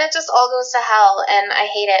 And then it just all goes to hell, and I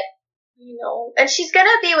hate it. And she's going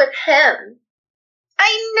to be with him.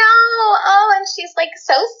 I know. Oh, and she's like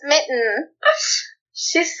so smitten.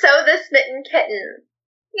 She's so the smitten kitten.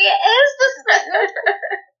 She is the smitten.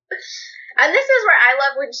 And this is where I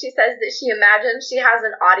love when she says that she imagines she has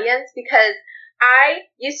an audience, because I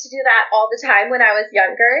used to do that all the time when I was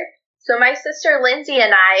younger. So my sister Lindsay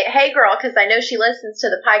and I, hey girl, because I know she listens to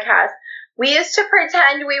the podcast, we used to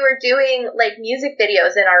pretend we were doing like music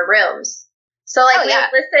videos in our rooms. So like we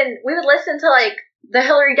would listen to like the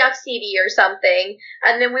Hillary Duff CD or something,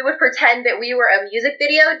 and then we would pretend that we were a music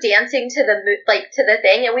video dancing to the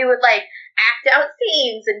thing, and we would like act out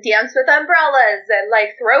scenes and dance with umbrellas and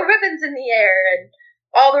like throw ribbons in the air and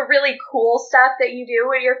all the really cool stuff that you do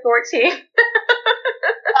when you're 14.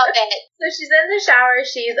 Love it. So she's in the shower.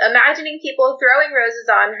 She's imagining people throwing roses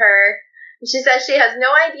on her. She says she has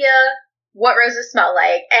no idea what roses smell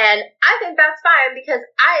like. And I think that's fine, because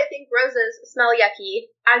I think roses smell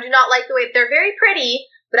yucky. I do not like the way they're very pretty,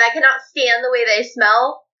 but I cannot stand the way they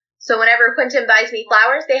smell. So whenever Quentin buys me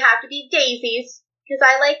flowers, they have to be daisies, because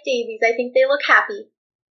I like daisies. I think they look happy.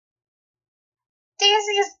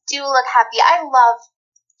 Daisies do look happy. I love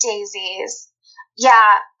daisies.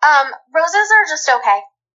 Yeah. Roses are just okay.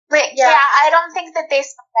 Yeah, I don't think that they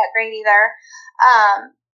smell that great either.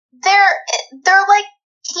 They're like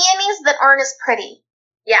peonies that aren't as pretty.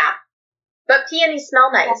 Yeah. But peonies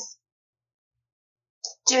smell nice.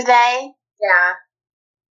 Do they? Yeah.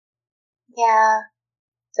 Yeah.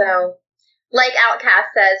 So, like Outcast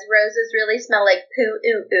says, roses really smell like poo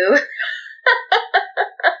ooh ooh.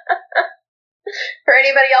 For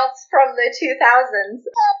anybody else from the 2000s.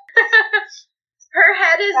 Her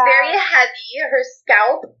head is very heavy. Her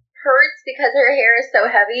scalp hurts because her hair is so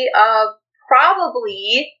heavy.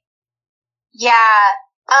 Probably. Yeah.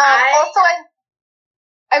 Also,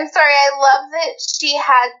 I'm sorry, I love that she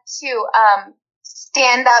had to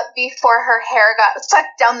stand up before her hair got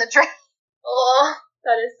sucked down the drain. Oh,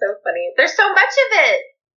 that is so funny. There's so much of it.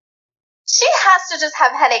 She has to just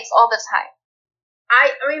have headaches all the time.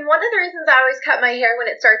 I mean, one of the reasons I always cut my hair when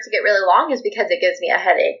it starts to get really long is because it gives me a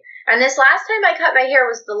headache. And this last time I cut my hair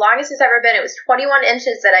was the longest it's ever been. It was 21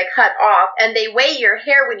 inches that I cut off, and they weigh your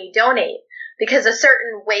hair when you donate, because a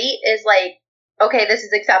certain weight is like, okay, this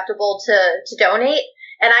is acceptable to donate.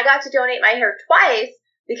 And I got to donate my hair twice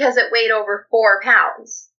because it weighed over 4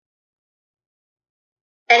 pounds.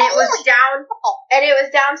 And it was down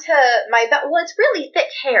to my belly. Well, it's really thick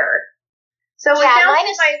hair. So it was down mine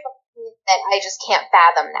to is that I just can't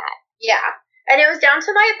fathom that. Yeah. And it was down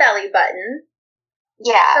to my belly button.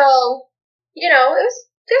 Yeah. So, it was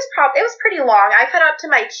it was pretty long. I cut up to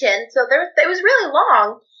my chin, so it was really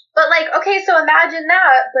long. But like, okay, so imagine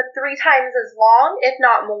that, but 3 times as long, if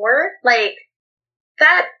not more. Like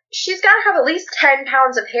that, she's got to have at least 10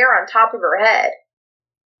 pounds of hair on top of her head.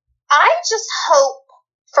 I just hope,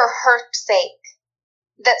 for her sake,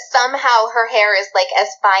 that somehow her hair is like as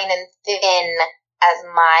fine and thin as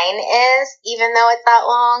mine is, even though it's that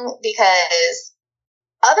long, because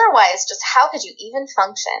otherwise, just how could you even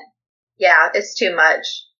function? Yeah, it's too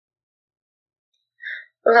much.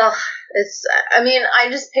 Ugh,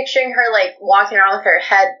 I'm just picturing her like walking around with her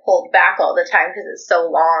head pulled back all the time because it's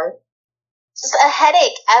so long. Just a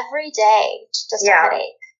headache every day. Just a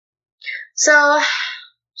headache. So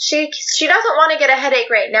she doesn't want to get a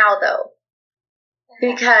headache right now though,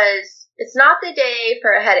 because it's not the day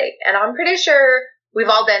for a headache, and I'm pretty sure we've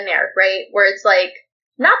all been there, right? Where it's like,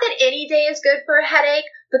 not that any day is good for a headache,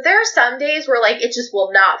 but there are some days where like it just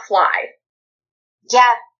will not fly.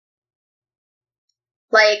 Yeah.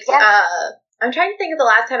 Like, I'm trying to think of the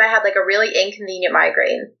last time I had like a really inconvenient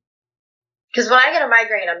migraine. Because when I get a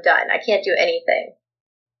migraine, I'm done. I can't do anything.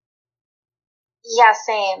 Yeah,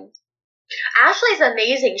 same. Ashley's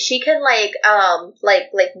amazing. She can like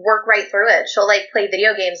work right through it. She'll like play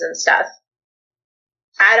video games and stuff.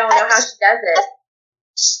 I don't know how she does it.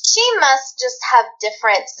 She must just have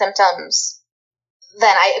different symptoms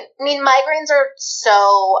than migraines are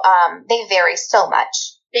so, they vary so much.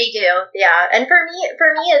 They do, yeah. And for me,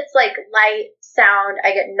 it's like light, sound.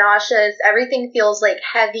 I get nauseous. Everything feels like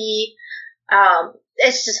heavy.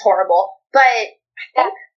 It's just horrible. But I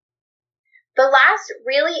think the last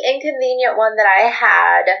really inconvenient one that I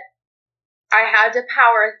had to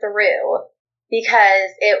power through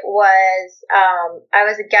because it was, I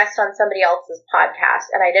was a guest on somebody else's podcast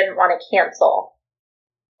and I didn't want to cancel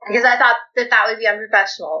because I thought that would be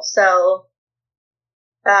unprofessional. So,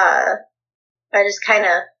 I just kind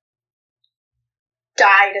of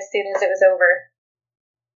died as soon as it was over.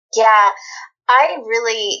 Yeah, I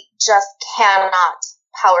really just cannot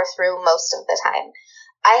power through most of the time.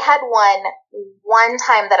 I had one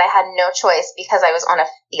time that I had no choice because I was on a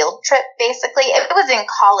field trip, basically. It was in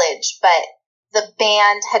college, but the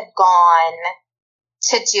band had gone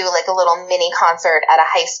to do like a little mini concert at a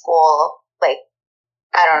high school, like,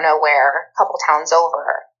 I don't know where, a couple towns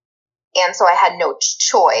over. And so I had no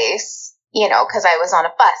choice, because I was on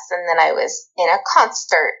a bus and then I was in a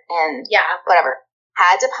concert and whatever.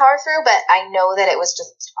 Had to power through, but I know that it was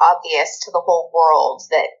just obvious to the whole world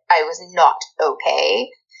that I was not okay.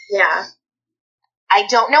 Yeah. I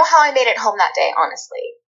don't know how I made it home that day, honestly.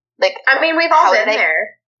 Like, we've all been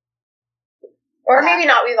there. Or maybe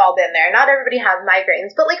not we've all been there. Not everybody has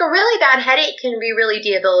migraines, but like a really bad headache can be really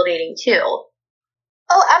debilitating too.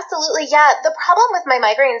 Oh, absolutely. Yeah. The problem with my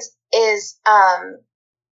migraines is,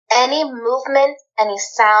 any movement, any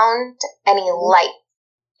sound, any light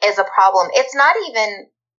is a problem. It's not even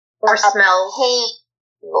or smells. Pain.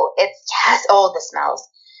 It's the smells.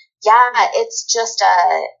 Yeah, it's just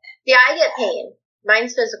yeah, I get pain.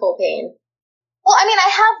 Mine's physical pain. Well, I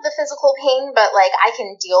have the physical pain, but like I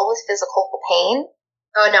can deal with physical pain.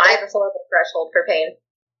 Oh no, I have a horrible threshold for pain.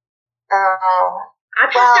 Oh.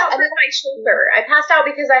 I passed out with my shoulder. I passed out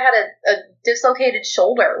because I had a dislocated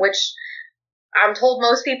shoulder, which I'm told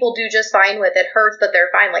most people do just fine with. It hurts, but they're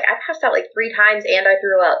fine. Like, I passed out like 3 times and I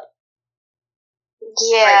threw up.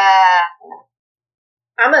 Yeah. Like,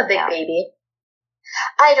 I'm a big baby.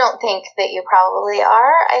 I don't think that you probably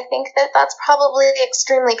are. I think that that's probably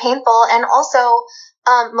extremely painful. And also,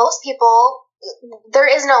 most people, there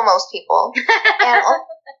is no most people. And,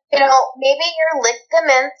 maybe your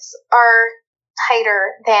ligaments are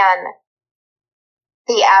tighter than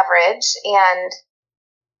the average. And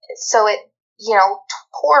so it,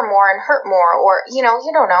 tore more and hurt more, or, you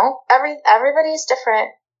don't know. Everybody's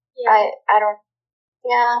different. Yeah. I don't,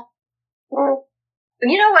 yeah. Mm.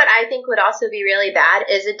 You know what I think would also be really bad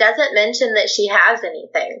is it doesn't mention that she has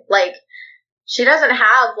anything. Like, she doesn't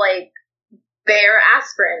have, like, Bayer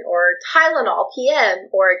aspirin or Tylenol PM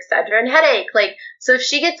or Excedrin headache. Like, so if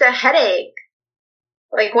she gets a headache,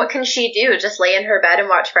 like, what can she do? Just lay in her bed and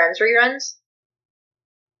watch Friends reruns?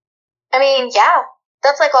 Yeah.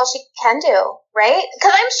 That's like all she can do, right?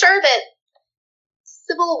 Because I'm sure that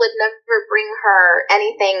Sybil would never bring her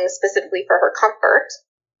anything specifically for her comfort.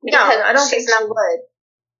 No, I don't think she would.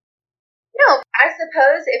 No, I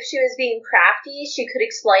suppose if she was being crafty, she could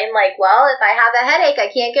explain, like, well, if I have a headache,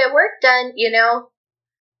 I can't get work done,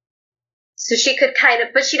 So she could kind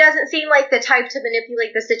of, but she doesn't seem like the type to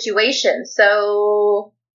manipulate the situation,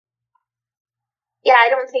 so. Yeah, I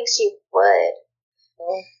don't think she would.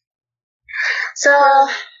 So,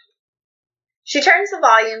 she turns the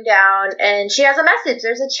volume down, and she has a message.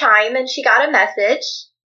 There's a chime, and she got a message.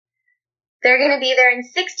 They're going to be there in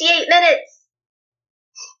 68 minutes.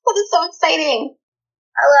 That is so exciting.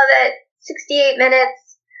 I love it. 68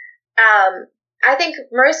 minutes. I think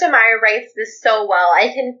Marissa Meyer writes this so well. I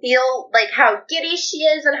can feel like how giddy she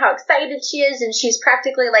is and how excited she is, and she's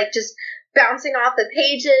practically like just bouncing off the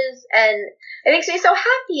pages, and it makes me so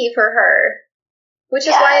happy for her, which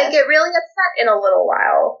is why I get really upset in a little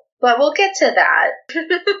while. But we'll get to that.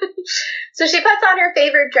 So she puts on her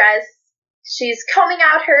favorite dress. She's combing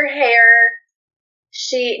out her hair.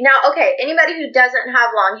 Anybody who doesn't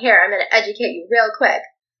have long hair, I'm going to educate you real quick.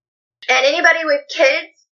 And anybody with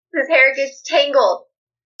kids whose hair gets tangled,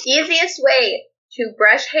 the easiest way to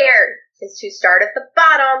brush hair is to start at the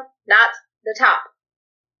bottom, not the top.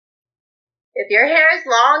 If your hair is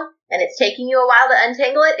long and it's taking you a while to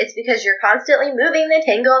untangle it, it's because you're constantly moving the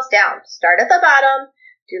tangles down. Start at the bottom,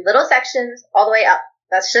 do little sections all the way up.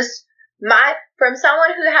 That's just from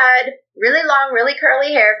someone who had really long, really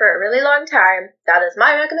curly hair for a really long time, that is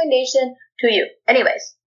my recommendation to you.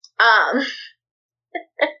 Anyways,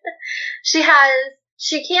 she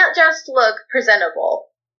can't just look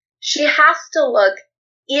presentable. She has to look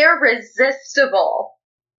irresistible.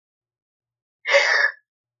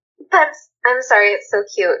 I'm sorry, it's so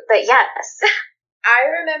cute, but yes. I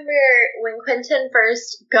remember when Quentin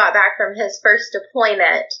first got back from his first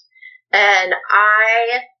deployment, and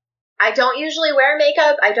I don't usually wear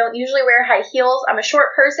makeup. I don't usually wear high heels. I'm a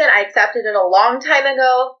short person. I accepted it a long time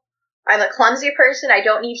ago. I'm a clumsy person. I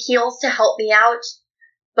don't need heels to help me out.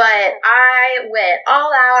 But I went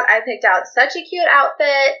all out. I picked out such a cute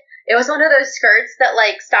outfit. It was one of those skirts that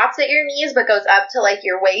like stops at your knees but goes up to like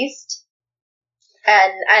your waist.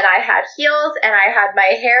 And I had heels, and I had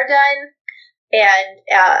my hair done. And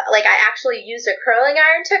I actually used a curling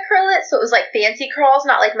iron to curl it, so it was like fancy curls,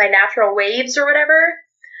 not like my natural waves or whatever.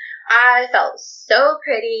 I felt so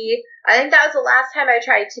pretty. I think that was the last time I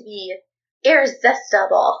tried to be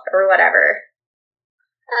irresistible or whatever.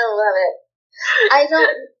 I love it. I don't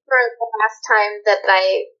remember the last time that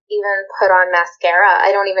I even put on mascara.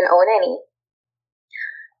 I don't even own any.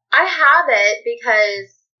 I have it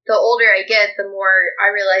because the older I get, the more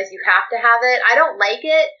I realize you have to have it. I don't like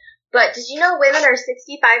it, but did you know women are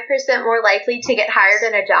 65% more likely to get hired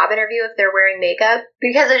in a job interview if they're wearing makeup?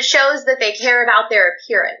 Because it shows that they care about their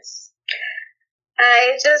appearance.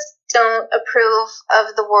 I just don't approve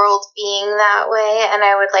of the world being that way, and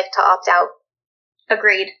I would like to opt out.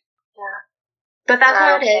 Agreed. Yeah. But that's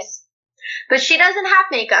how it is. But she doesn't have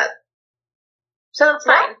makeup. So it's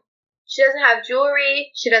fine. She doesn't have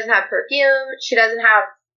jewelry. She doesn't have perfume. She doesn't have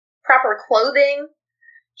proper clothing.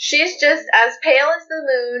 She's just as pale as the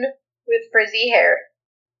moon with frizzy hair.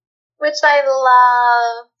 Which I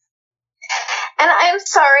love. And I'm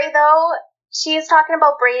sorry, though. She's talking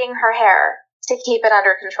about braiding her hair to keep it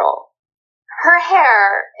under control. Her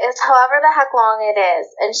hair is however the heck long it is,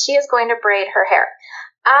 and she is going to braid her hair.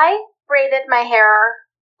 I braided my hair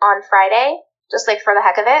on Friday, just like for the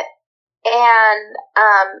heck of it, and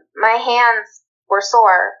my hands were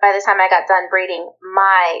sore by the time I got done braiding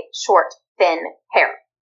my short, thin hair.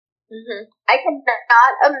 Mm-hmm. I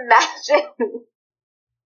cannot imagine.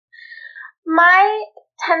 My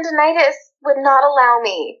tendinitis would not allow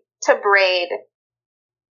me to braid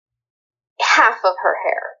half of her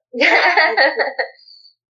hair.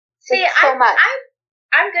 See,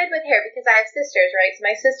 I'm good with hair because I have sisters, right? So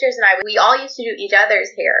my sisters and we all used to do each other's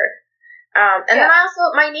hair. Then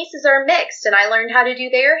my nieces are mixed, and I learned how to do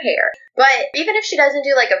their hair. But even if she doesn't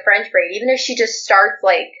do like a French braid, even if she just starts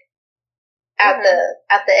like at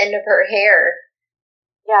the end of her hair,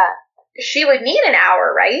 she would need an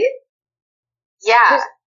hour, right? Yeah.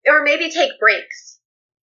 Or maybe take breaks.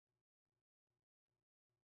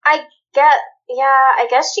 I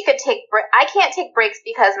guess she could take breaks. I can't take breaks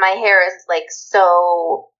because my hair is like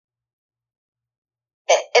so.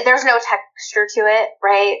 There's no texture to it,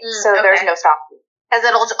 right? There's no stopping. Because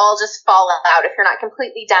it'll all just fall out if you're not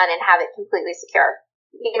completely done and have it completely secure.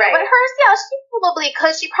 You know? Right. But hers, she probably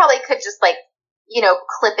could. She probably could just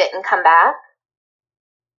clip it and come back.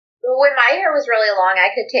 When my hair was really long,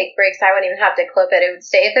 I could take breaks. I wouldn't even have to clip it. It would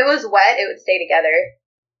stay. If it was wet, it would stay together.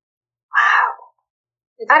 Wow.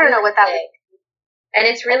 I don't know what that is. And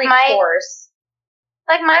it's really coarse.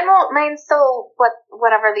 Like mine's so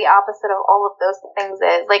whatever the opposite of all of those things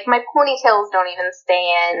is. Like my ponytails don't even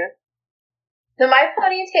stay in. So my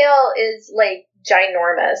ponytail is like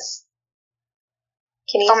ginormous.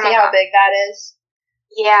 Can you see how big that is?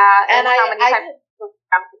 Yeah. And how many times?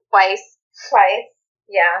 Twice.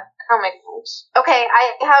 Yeah. Oh my gosh. Okay,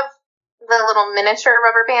 I have the little miniature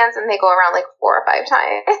rubber bands, and they go around like 4 or 5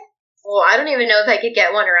 times. Well, I don't even know if I could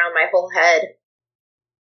get one around my whole head.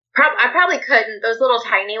 I probably couldn't. Those little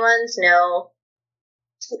tiny ones, no.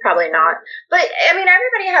 Probably not. But, I mean,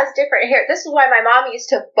 everybody has different hair. This is why my mom used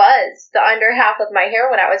to buzz the under half of my hair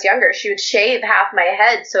when I was younger. She would shave half my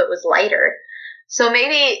head so it was lighter. So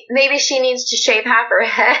maybe she needs to shave half her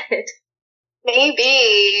head.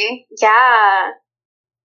 Maybe. Yeah.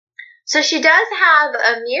 So she does have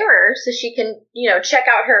a mirror so she can, check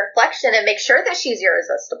out her reflection and make sure that she's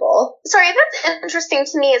irresistible. Sorry, that's interesting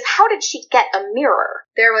to me is how did she get a mirror?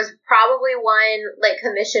 There was probably one,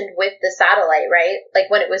 commissioned with the satellite, right? Like,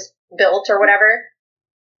 when it was built or whatever.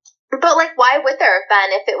 But, why would there have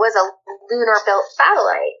been if it was a lunar-built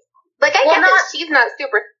satellite? I get that she's not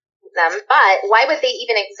super them, but why would they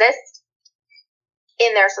even exist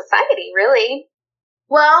in their society, really?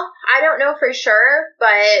 Well, I don't know for sure,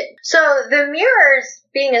 but so the mirrors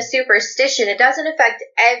being a superstition, it doesn't affect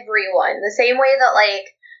everyone the same way that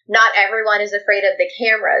not everyone is afraid of the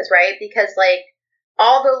cameras, right? Because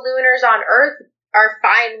all the lunars on Earth are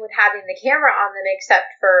fine with having the camera on them except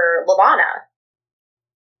for Levana.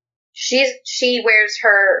 She wears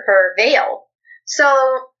her veil.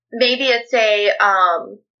 So maybe it's a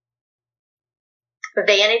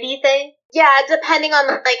vanity thing. Yeah, depending on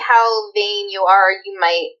how vain you are, you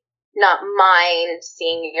might not mind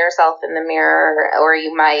seeing yourself in the mirror, or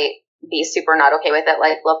you might be super not okay with it,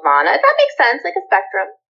 like Levana. That makes sense, like a spectrum.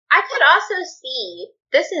 I could also see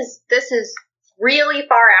this is really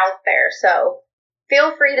far out there, so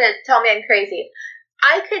feel free to tell me I'm crazy.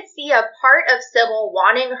 I could see a part of Sybil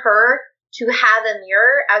wanting her to have a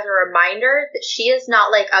mirror as a reminder that she is not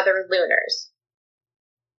like other lunars.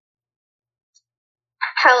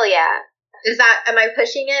 Hell yeah. Am I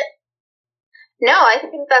pushing it? No, I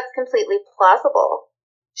think that's completely plausible.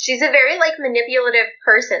 She's a very, manipulative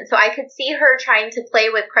person, so I could see her trying to play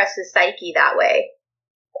with Cress's psyche that way.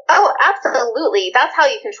 Oh, absolutely. That's how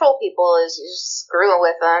you control people, is you just screw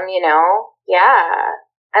with them, Yeah,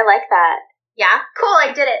 I like that. Yeah? Cool,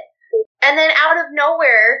 I did it. And then out of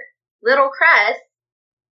nowhere, little Cress,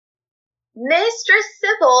 Mistress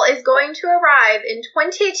Sybil is going to arrive in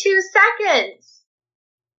 22 seconds.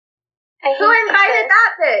 Who invited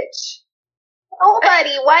that bitch?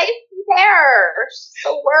 Nobody. Why is she there? She's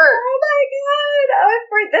the worst. Oh my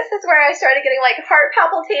god. This is where I started getting heart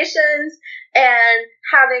palpitations and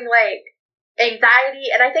having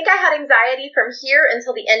anxiety. And I think I had anxiety from here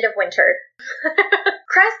until the end of winter.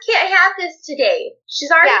 Cress can't have this today.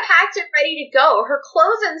 She's already packed and ready to go. Her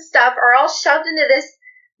clothes and stuff are all shoved into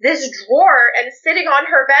this drawer and sitting on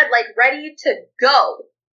her bed ready to go.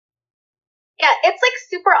 Yeah, it's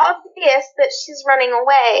super obvious that she's running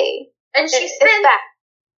away. And she spins.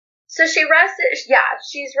 So she rushes. Yeah,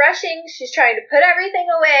 she's rushing. She's trying to put everything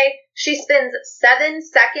away. She spends 7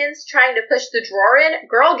 seconds trying to push the drawer in.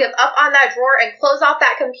 Girl, give up on that drawer and close off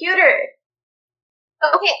that computer.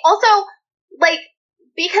 Okay, also,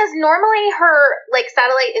 because normally her,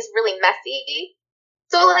 satellite is really messy.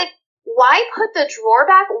 So, why put the drawer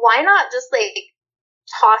back? Why not just,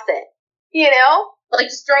 toss it?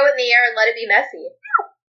 Just throw it in the air and let it be messy.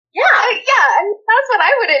 Yeah. Yeah, that's what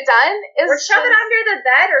I would have done. Or shove it under the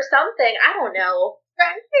bed or something. I don't know.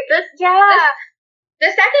 The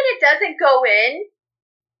second it doesn't go in,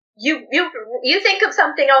 you think of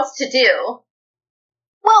something else to do.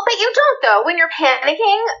 Well, but you don't, though. When you're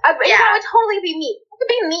panicking, that would totally be me. It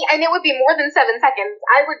would be me, and it would be more than 7 seconds.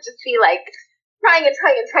 I would just be, trying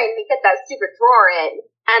to get that stupid drawer in,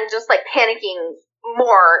 and just, panicking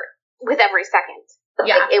more with every second.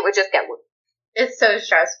 Yeah. It would just get worse. It's so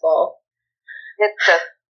stressful. It's just...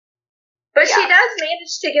 But she does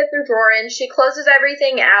manage to get the drawer in. She closes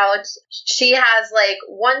everything out. She has,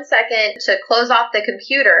 1 second to close off the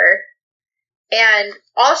computer. And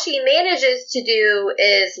all she manages to do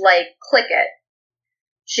is, click it.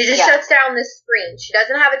 She just shuts down the screen. She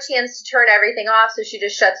doesn't have a chance to turn everything off, so she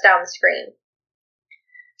just shuts down the screen.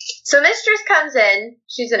 So Mistress comes in.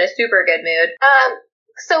 She's in a super good mood.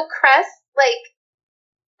 So Cress,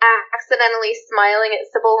 accidentally smiling at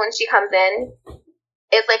Sybil when she comes in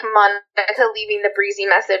is Monica leaving the breezy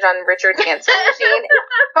message on Richard's answering machine.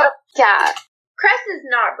 Yeah. Cress is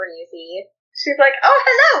not breezy. She's like, oh,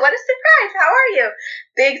 hello, what a surprise, how are you?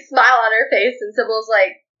 Big smile on her face, and Sybil's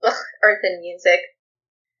like, ugh, earth and music.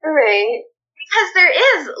 Right. Because there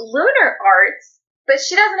is lunar arts, but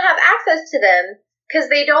she doesn't have access to them because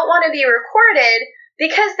they don't want to be recorded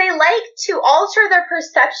because they like to alter the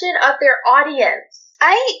perception of their audience.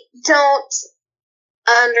 I don't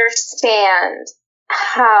understand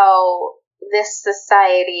how this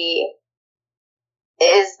society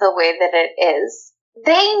is the way that it is.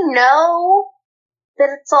 They know that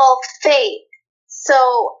it's all fake,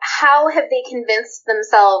 So how have they convinced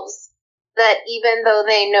themselves that even though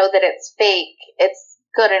they know that it's fake, it's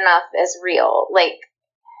good enough as real? Like,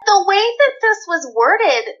 the way that this was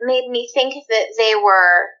worded made me think that they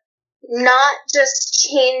were not just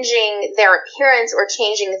changing their appearance or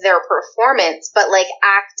changing their performance, but like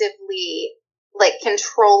actively like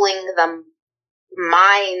controlling the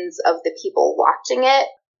minds of the people watching it.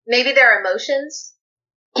 Maybe their emotions?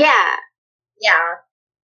 Yeah. Yeah.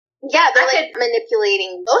 Yeah, they're like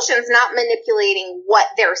manipulating emotions, not manipulating what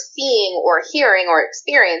they're seeing or hearing or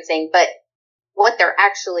experiencing, but what they're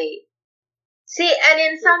actually... See, and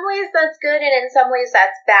in some ways that's good, and in some ways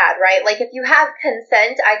that's bad, right? Like, if you have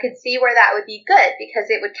consent, I could see where that would be good, because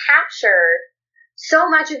it would capture so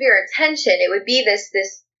much of your attention. It would be this,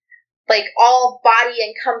 like, all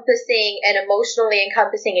body-encompassing and emotionally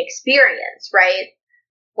encompassing experience, right?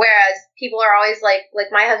 Whereas people are always like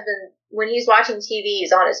my husband, when he's watching TV,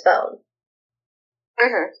 he's on his phone.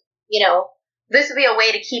 Mm-hmm. You know, this would be a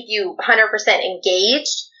way to keep you 100%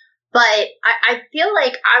 engaged. But I feel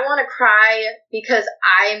like I want to cry because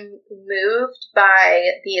I'm moved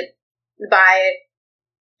by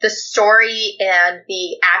the story and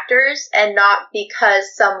the actors, and not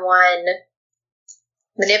because someone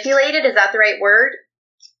manipulated. Is that the right word?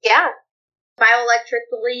 Yeah.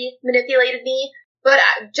 Bioelectrically manipulated me. But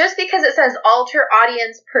just because it says alter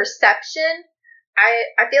audience perception,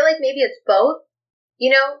 I feel like maybe it's both,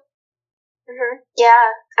 you know? Mm-hmm.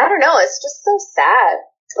 Yeah. I don't know. It's just so sad.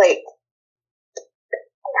 Like,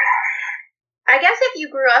 I guess if you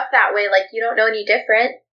grew up that way, like, you don't know any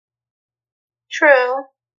different. True.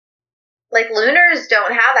 Like, Lunars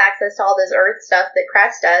don't have access to all this Earth stuff that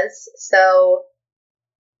Cress does, so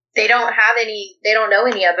they don't know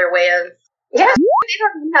any other way of... Yeah, they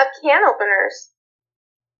don't even have can openers.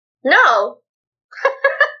 No.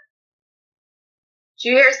 Did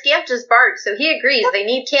you hear Scamp just bark? So he agrees they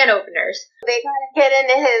need can openers. They gotta get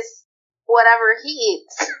into his whatever he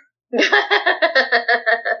eats.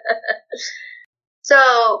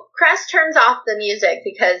 So Cress turns off the music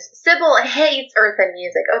because Sybil hates earthen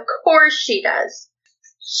music. Of course she does.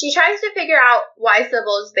 She tries to figure out why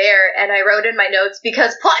Sybil is there, and I wrote in my notes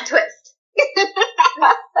because plot twist.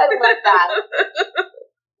 I love that.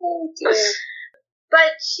 Oh, dear.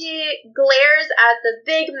 But she glares at the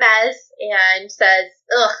big mess and says,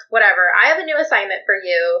 ugh, whatever, I have a new assignment for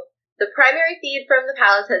you. The primary feed from the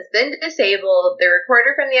palace has been disabled. The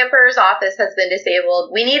recorder from the Emperor's office has been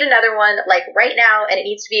disabled. We need another one, like, right now, and it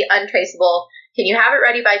needs to be untraceable. Can you have it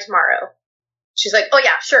ready by tomorrow? She's like, oh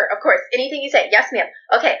yeah, sure, of course. Anything you say. Yes, ma'am.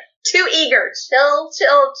 Okay, too eager. Chill.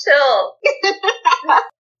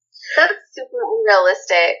 That's super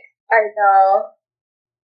unrealistic. I know.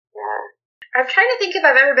 Yeah. I'm trying to think if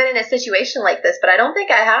I've ever been in a situation like this, but I don't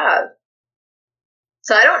think I have.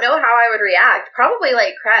 So I don't know how I would react. Probably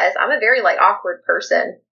like Cress. I'm a very, like, awkward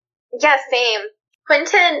person. Yeah, same.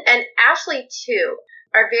 Quentin and Ashley, too,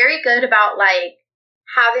 are very good about, like,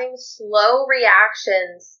 having slow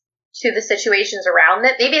reactions to the situations around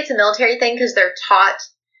them. Maybe it's a military thing because they're taught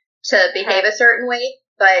to behave a certain way,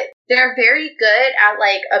 but they're very good at,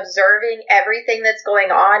 like, observing everything that's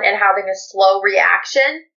going on and having a slow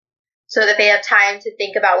reaction, so that they have time to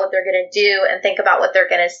think about what they're going to do and think about what they're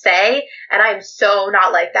going to say. And I'm so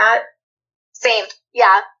not like that. Same.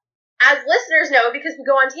 Yeah. As listeners know, because we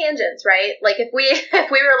go on tangents, right? Like, if we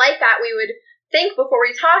were like that, we would think before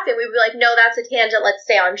we talked, and we'd be like, no, that's a tangent, let's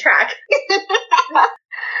stay on track.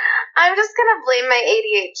 I'm just going to blame my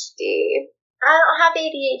ADHD. I don't have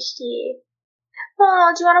ADHD.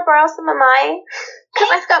 Oh, do you want to borrow some of mine?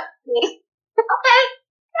 Because I've got me. Okay.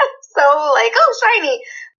 So, like, oh, shiny.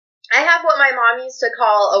 I have what my mom used to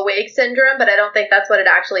call awake syndrome, but I don't think that's what it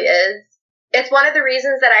actually is. It's one of the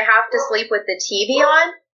reasons that I have to sleep with the TV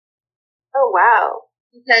on. Oh, wow.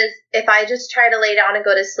 Because if I just try to lay down and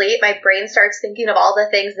go to sleep, my brain starts thinking of all the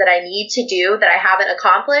things that I need to do that I haven't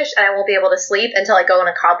accomplished, and I won't be able to sleep until I go and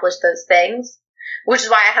accomplish those things. Which is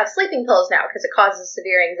why I have sleeping pills now, because it causes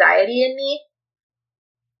severe anxiety in me.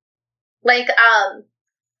 Like, I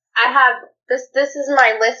have, this is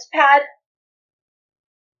my list pad.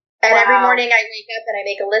 And every morning I wake up and I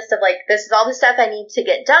make a list of, like, this is all the stuff I need to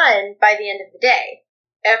get done by the end of the day.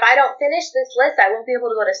 And if I don't finish this list, I won't be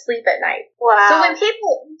able to go to sleep at night. Wow. So when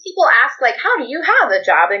people ask, like, how do you have a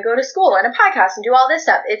job and go to school and a podcast and do all this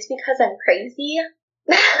stuff? It's because I'm crazy.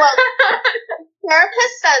 Well,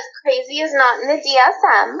 therapist says crazy is not in the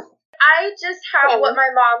DSM. I just have what my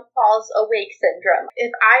mom calls awake syndrome.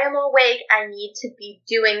 If I am awake, I need to be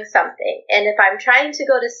doing something. And if I'm trying to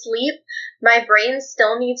go to sleep, my brain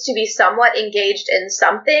still needs to be somewhat engaged in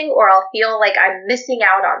something, or I'll feel like I'm missing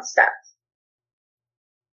out on stuff.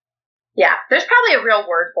 Yeah, there's probably a real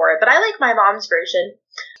word for it, but I like my mom's version.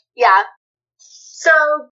 Yeah. So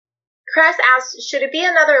Cress asks, should it be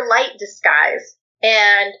another light disguise?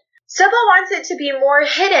 And Sybil wants it to be more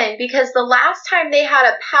hidden because the last time they had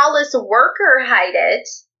a palace worker hide it,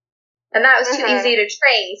 and that was too easy to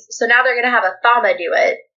trace, so now they're going to have a Thama do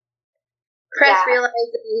it. Cress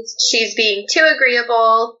realizes she's being too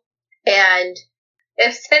agreeable, and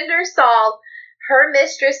if Cinder saw her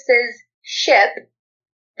mistress's ship,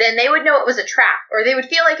 then they would know it was a trap, or they would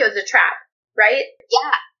feel like it was a trap, right?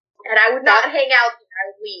 Yeah. And I would not hang out there, I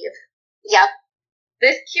would leave. Yep.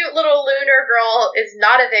 This cute little Lunar girl is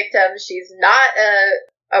not a victim. She's not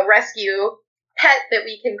a rescue pet that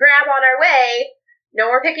we can grab on our way. No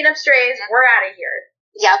more picking up strays. We're out of here.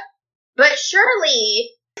 Yep. But surely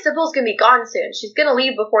Sybil's going to be gone soon. She's going to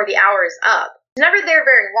leave before the hour is up. She's never there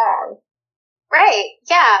very long. Right.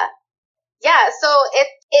 Yeah. Yeah. So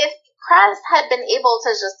if Cress had been able to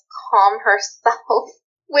just calm herself,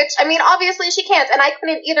 which, I mean, obviously she can't, and I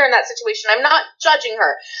couldn't either in that situation. I'm not judging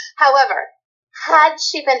her. However, had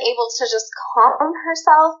she been able to just calm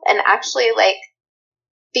herself and actually, like,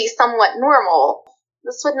 be somewhat normal,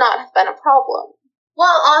 this would not have been a problem.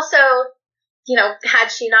 Well, also, you know, had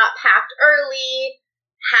she not packed early,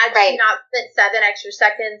 had she not spent 7 extra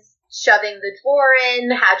seconds shoving the drawer in,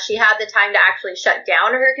 had she had the time to actually shut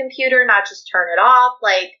down her computer, not just turn it off,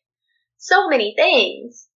 like, so many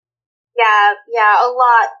things. Yeah, a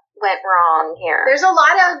lot went wrong here. There's a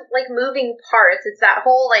lot of, like, moving parts. It's that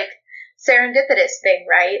whole, like, serendipitous thing,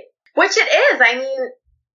 right? Which it is. I mean,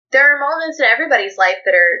 there are moments in everybody's life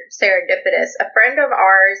that are serendipitous. A friend of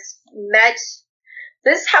ours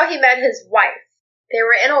this is how he met his wife. They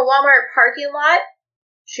were in a Walmart parking lot.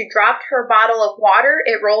 She dropped her bottle of water.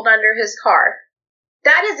 It rolled under his car.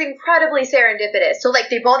 That is incredibly serendipitous. So, like,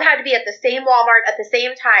 they both had to be at the same Walmart at the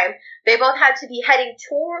same time. They both had to be heading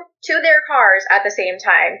to their cars at the same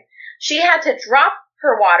time. She had to drop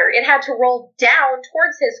her water. It had to roll down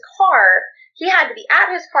towards his car. He had to be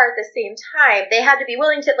at his car at the same time. They had to be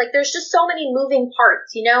willing to, like, there's just so many moving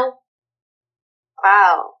parts, you know?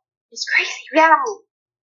 Wow. It's crazy. Yeah.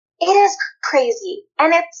 It is crazy.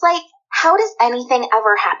 And it's like, how does anything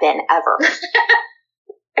ever happen, ever?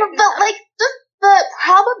 But, like, just the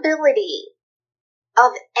probability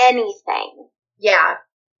of anything. Yeah.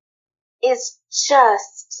 Is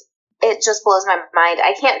just, it just blows my mind.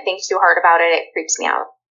 I can't think too hard about it. It creeps me out.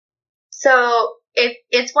 So,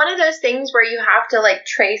 it's one of those things where you have to, like,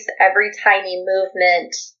 trace every tiny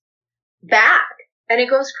movement back. And it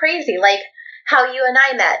goes crazy. Like, how you and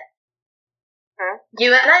I met.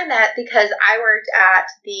 You and I met because I worked at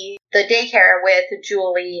the daycare with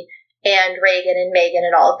Julie and Reagan and Megan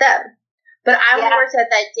and all of them. But I only worked at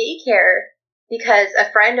that daycare because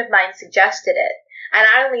a friend of mine suggested it. And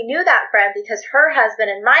I only knew that friend because her husband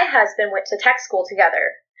and my husband went to tech school together.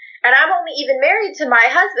 And I'm only even married to my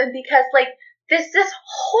husband because, like, this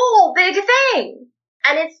whole big thing.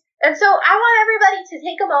 And so I want everybody to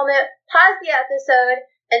take a moment, pause the episode,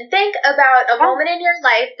 and think about a moment in your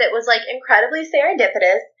life that was, like, incredibly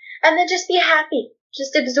serendipitous, and then just be happy.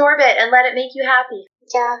 Just absorb it and let it make you happy.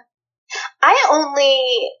 Yeah. I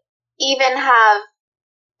only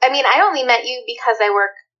met you because I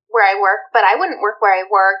work where I work, but I wouldn't work where I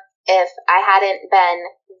work if I hadn't been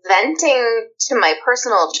venting to my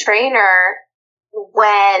personal trainer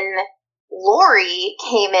when Lori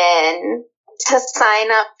came in to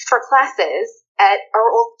sign up for classes at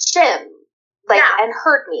our old gym. And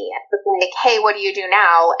heard me. It was like, hey, what do you do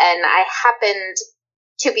now? And I happened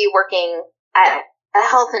to be working at a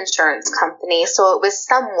health insurance company, so it was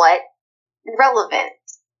somewhat relevant.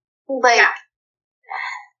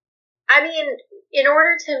 I mean, in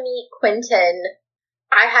order to meet Quentin,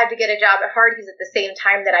 I had to get a job at Hardee's at the same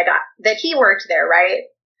time that he worked there, right?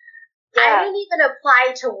 Yeah. I didn't even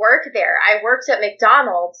apply to work there. I worked at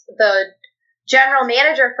McDonald's. The general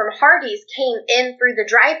manager from Hardee's came in through the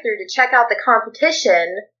drive-thru to check out the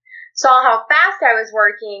competition, saw how fast I was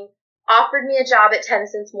working, offered me a job at 10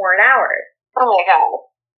 cents more an hour. Oh my God.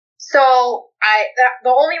 So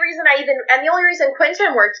the only reason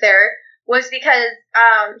Quentin worked there was because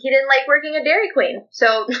he didn't like working at Dairy Queen.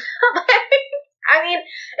 So, I mean,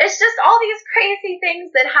 it's just all these crazy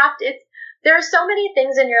things that there are so many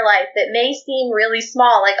things in your life that may seem really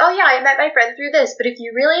small, like, oh yeah, I met my friend through this, but if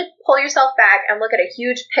you really pull yourself back and look at a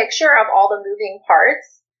huge picture of all the moving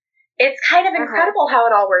parts, it's kind of incredible how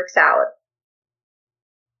it all works out.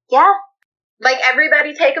 Yeah. Like,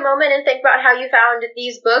 everybody take a moment and think about how you found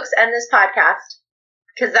these books and this podcast,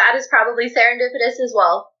 because that is probably serendipitous as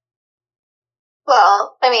well.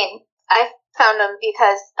 Well, I mean, I found them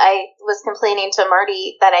because I was complaining to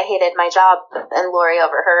Marty that I hated my job, and Lori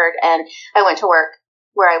overheard, and I went to work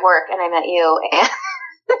where I work, and I met you, and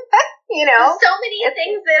you know, There's so many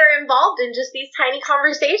things that are involved in just these tiny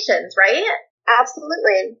conversations, right?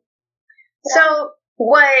 absolutely. Yeah. So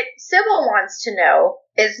what Sybil wants to know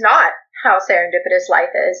is not how serendipitous life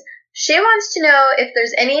is. She wants to know if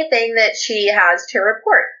there's anything that she has to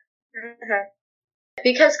report. Mm-hmm.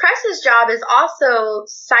 Because Cress's job is also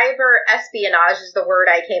cyber espionage is the word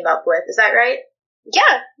I came up with. Is that right?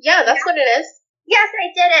 Yeah, that's what it is. Yes, I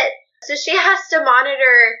did it. So she has to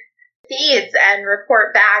monitor feeds and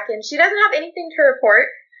report back, and she doesn't have anything to report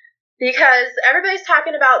because everybody's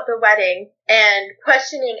talking about the wedding and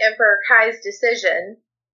questioning Emperor Kai's decision.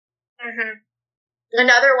 Mm-hmm.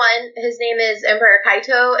 Another one, his name is Emperor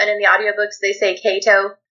Kaito, and in the audiobooks they say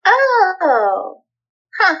Kaito. Oh.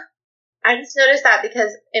 Huh. I just noticed that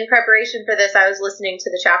because in preparation for this, I was listening to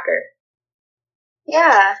the chapter.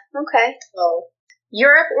 Yeah, okay. So,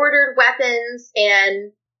 Europe ordered weapons,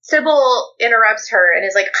 and Sybil interrupts her and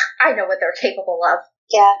is like, I know what they're capable of.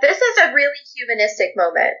 Yeah. This is a really humanistic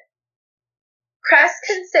moment. Cress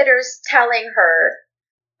considers telling her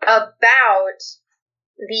about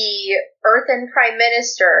the Earthen Prime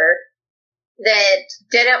Minister that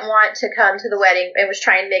didn't want to come to the wedding and was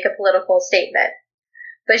trying to make a political statement.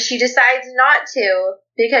 But she decides not to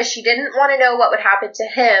because she didn't want to know what would happen to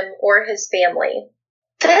him or his family.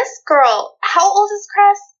 This girl, how old is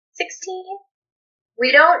Cress? 16?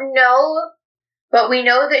 We don't know, but we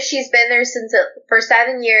know that she's been there for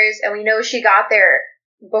 7 years, and we know she got there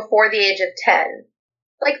before the age of 10.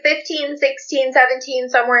 Like 15, 16, 17,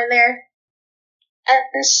 somewhere in there.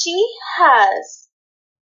 And she has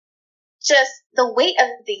just the weight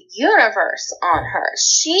of the universe on her.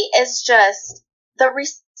 She is just the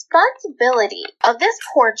responsibility of this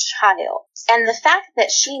poor child, and the fact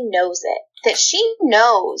that she knows it, that she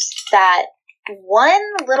knows that one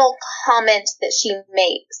little comment that she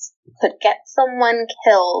makes could get someone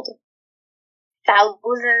killed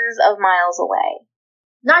thousands of miles away.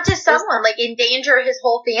 Not just someone, like endanger his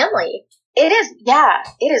whole family. It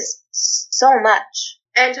is so much.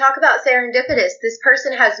 And talk about serendipitous. This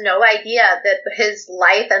person has no idea that his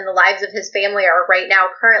life and the lives of his family are right now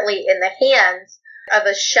currently in the hands of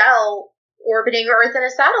a shell orbiting Earth in a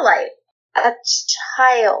satellite. A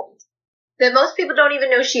child. That most people don't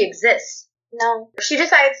even know she exists. No. She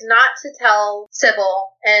decides not to tell Sybil,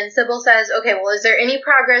 and Sybil says, okay, well, is there any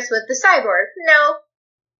progress with the cyborg? No.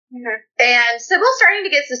 Mm-hmm. And Sybil's starting to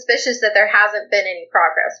get suspicious that there hasn't been any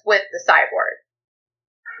progress with the cyborg.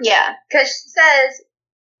 Yeah. Because she says,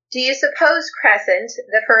 do you suppose, Crescent,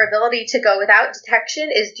 that her ability to go without detection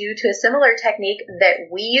is due to a similar technique that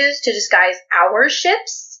we use to disguise our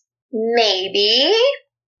ships? Maybe.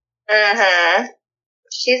 Mm-hmm.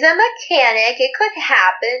 She's a mechanic. It could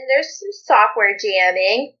happen. There's some software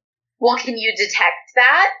jamming. Well, can you detect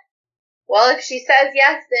that? Well, if she says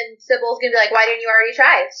yes, then Sybil's going to be like, why didn't you already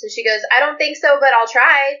try? So she goes, I don't think so, but I'll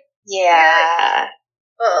try. Yeah.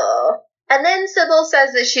 Oh. And then Sybil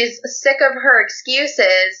says that she's sick of her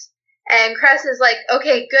excuses, and Cress is like,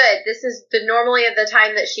 okay, good. This is normally the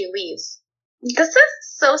time that she leaves. This is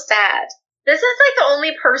so sad. This is like the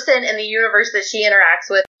only person in the universe that she interacts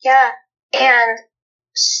with. Yeah. And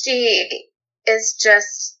she is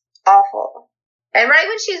just awful. And right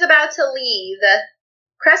when she's about to leave,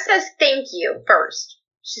 Cress says thank you first.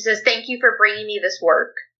 She says thank you for bringing me this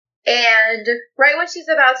work. And right when she's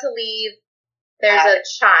about to leave, there's a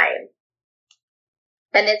chime.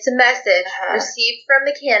 And it's a message received from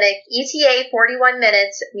mechanic, ETA 41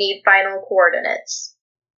 minutes, need final coordinates.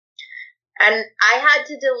 And I had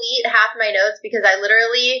to delete half my notes because I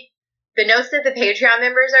literally, the notes that the Patreon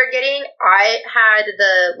members are getting, I had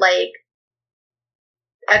the,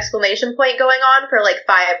 exclamation point going on for,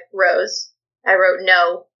 5 rows. I wrote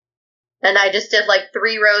no. And I just did,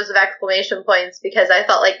 3 rows of exclamation points because I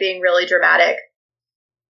felt like being really dramatic.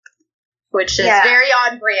 Which is very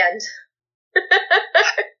on brand.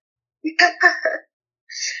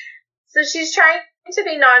 So she's trying to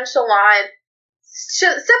be nonchalant.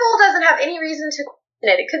 Sybil doesn't have any reason to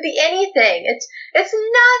question it. It could be anything. It's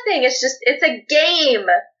nothing. It's a game.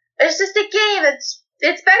 It's just a game.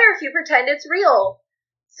 It's better if you pretend it's real.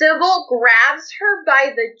 Sybil grabs her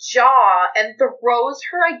by the jaw and throws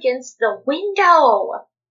her against the window.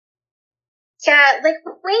 Yeah,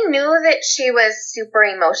 we knew that she was super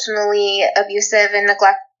emotionally abusive and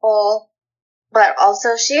neglectful, but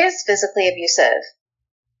also she is physically abusive.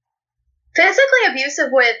 Physically abusive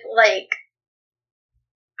with,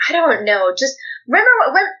 I don't know, just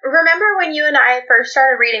remember when you and I first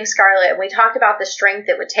started reading Scarlet and we talked about the strength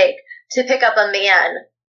it would take to pick up a man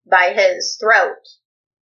by his throat.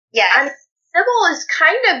 Yes. And Sybil is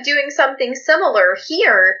kind of doing something similar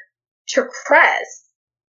here to Cress.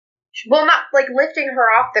 Well, not like lifting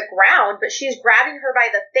her off the ground, but she's grabbing her by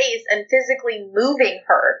the face and physically moving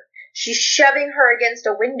her. She's shoving her against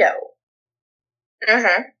a window.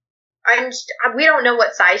 We don't know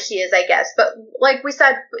what size she is, I guess, but like we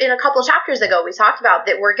said in a couple chapters ago, we talked about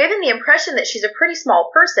that we're given the impression that she's a pretty small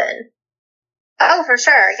person. Oh, for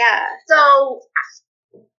sure, yeah. So,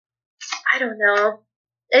 I don't know.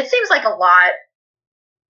 It seems like a lot.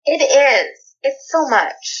 It is. It's so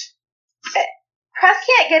much. Cress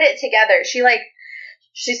can't get it together.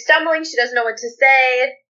 She's stumbling. She doesn't know what to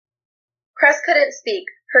say. Cress couldn't speak.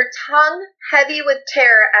 Her tongue heavy with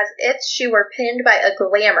terror as if she were pinned by a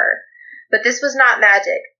glamour. But this was not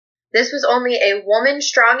magic. This was only a woman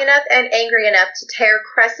strong enough and angry enough to tear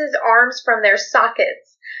Cress's arms from their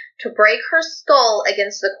sockets, to break her skull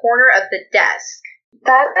against the corner of the desk.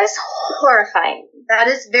 That is horrifying. That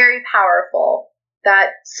is very powerful.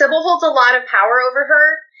 That Sybil holds a lot of power over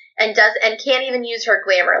her and can't even use her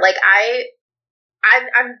glamour. Like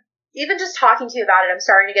I'm even just talking to you about it, I'm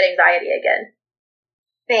starting to get anxiety again.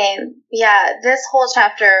 Same. Yeah, this whole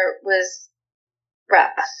chapter was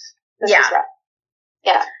rough. This was rough.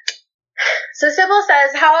 Yeah. So Sybil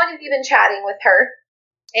says, "How long have you been chatting with her?"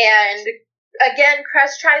 And again,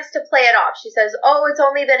 Cress tries to play it off. She says, "Oh, it's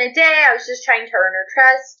only been a day. I was just trying to earn her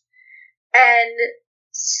trust." And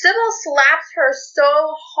Sybil slaps her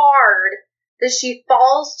so hard that she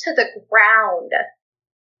falls to the ground.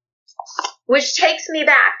 Which takes me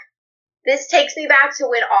back. This takes me back to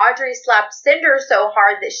when Audrey slapped Cinder so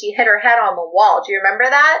hard that she hit her head on the wall. Do you remember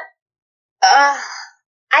that?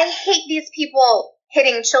 I hate these people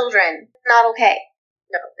hitting children. Not okay.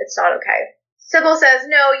 No, it's not okay. Sybil says,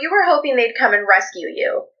 "No, you were hoping they'd come and rescue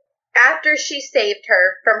you." After she saved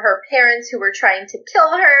her from her parents who were trying to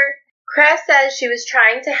kill her, Cress says she was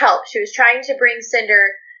trying to help. She was trying to bring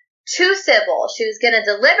Cinder to Sybil. She was going to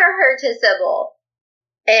deliver her to Sybil.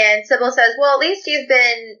 And Sybil says, "Well, at least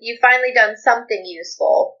you've finally done something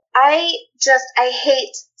useful." I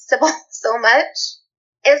hate Sybil so much.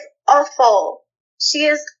 It's awful. She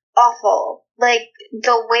is awful. Like,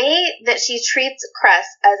 the way that she treats Cress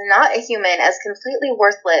as not a human, as completely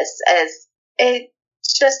worthless, I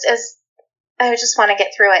just want to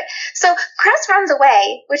get through it. So, Cress runs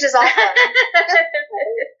away, which is awesome.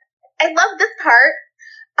 I love this part.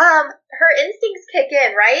 Her instincts kick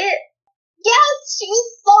in, right? Yes,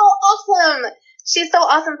 she's so awesome. She's so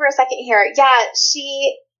awesome for a second here. Yeah,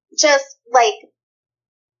 she just, like,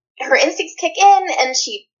 her instincts kick in, and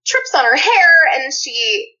she trips on her hair, and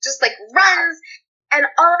she just, like, runs, and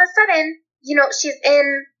all of a sudden, she's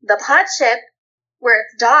in the pod ship where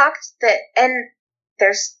it's docked, and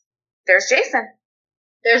there's Jason.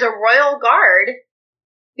 There's a royal guard,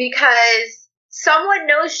 because someone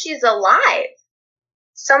knows she's alive.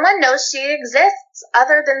 Someone knows she exists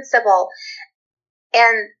other than Sybil.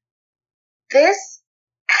 And this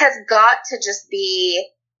has got to just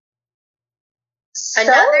be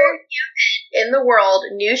another human in the world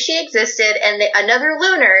knew she existed, and another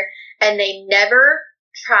Lunar, and they never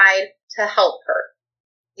tried to help her.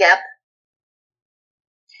 Yep.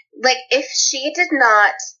 Like, if she did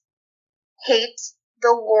not hate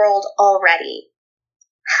the world already,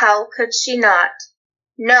 how could she not,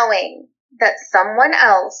 knowing that someone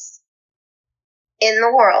else in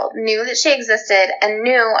the world knew that she existed and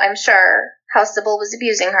knew, I'm sure, how Sybil was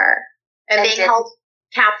abusing her. And being held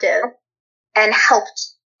captive. And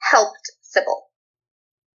helped Sybil.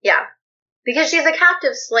 Yeah. Because she's a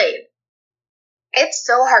captive slave. It's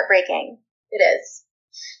so heartbreaking. It is.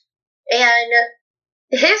 And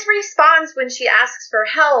his response when she asks for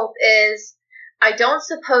help is, "I don't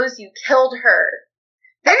suppose you killed her."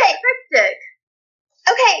 Very cryptic.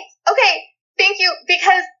 Okay, thank you,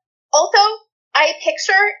 because also, I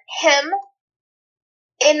picture him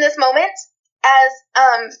in this moment as,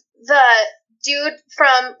 the dude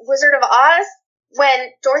from Wizard of Oz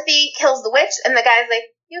when Dorothy kills the witch, and the guy's like,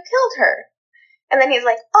 "You killed her." And then he's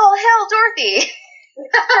like, "Oh, hell, Dorothy."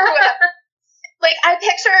 Like, I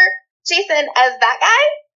picture Jason as that guy,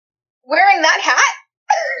 wearing that hat.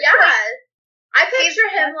 Yeah. I picture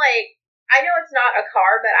him like, I know it's not a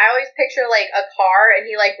car, but I always picture, like, a car, and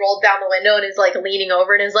he, like, rolled down the window and is, like, leaning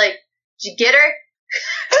over and is like, "Did you get her?"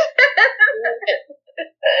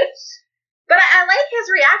 But I like his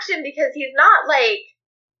reaction because he's not like,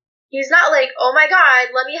 "Oh my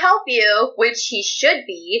God, let me help you," which he should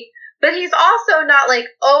be, but he's also not like,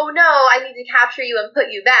 "Oh no, I need to capture you and put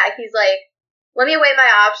you back." He's like, "Let me weigh my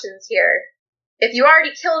options here. If you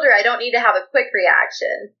already killed her, I don't need to have a quick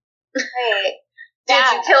reaction." Right.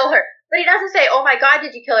 Did you kill her? But he doesn't say, oh my God,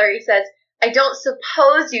 did you kill her? He says, I don't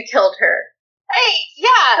suppose you killed her. Hey,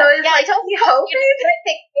 yeah. So it's like, don't he hoping?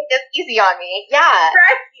 take this easy on me. Yeah.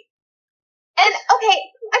 Right. And, okay,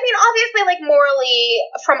 I mean, obviously, like, morally,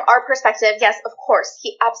 from our perspective, yes, of course,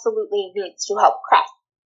 he absolutely needs to help Cress.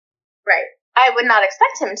 Right. I would not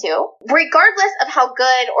expect him to, regardless of how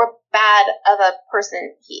good or bad of a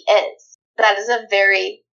person he is. That is a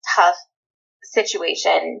very tough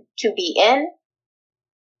situation to be in.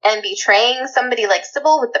 And betraying somebody like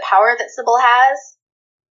Sybil with the power that Sybil has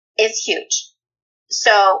is huge.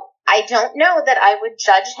 So I don't know that I would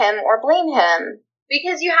judge him or blame him.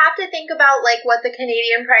 Because you have to think about, like, what the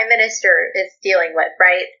Canadian Prime Minister is dealing with,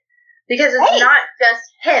 right? Because it's not just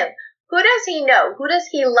him. Who does he know? Who does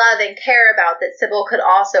he love and care about that Sybil could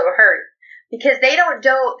also hurt? Because they don't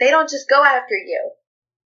just go after you.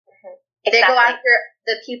 Exactly. They go after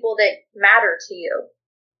the people that matter to you.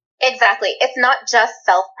 Exactly. It's not just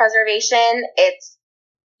self-preservation, it's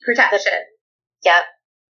Protection. Yep.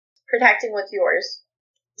 Protecting what's yours.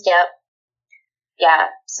 Yep. Yeah.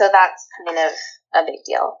 So that's kind of a big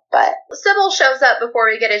deal. But Sybil shows up before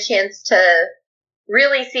we get a chance to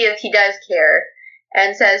really see if he does care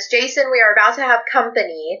and says, Jason, we are about to have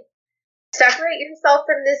company. Separate yourself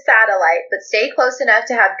from this satellite, but stay close enough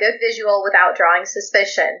to have good visual without drawing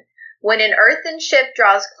suspicion. When an earthen ship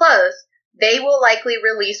draws close, they will likely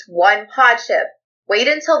release one pod ship. Wait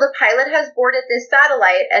until the pilot has boarded this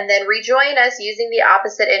satellite and then rejoin us using the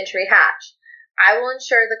opposite entry hatch. I will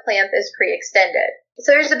ensure the clamp is pre-extended.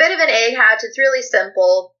 So there's a bit of an egg hatch. It's really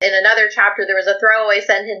simple. In another chapter, there was a throwaway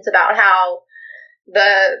sentence about how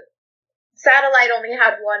the satellite only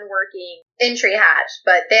had one working entry hatch,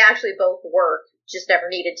 but they actually both worked, just never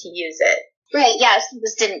needed to use it. right, yes, he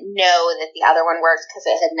just didn't know that the other one worked because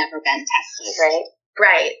it had never been tested, right?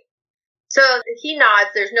 Right. So he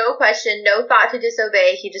nods. There's no question, no thought to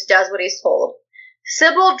disobey. He just does what he's told.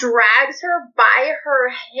 Sybil drags her by her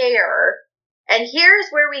hair, and here's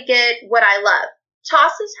where we get what I love.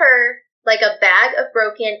 Tosses her like a bag of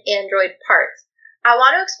broken android parts. I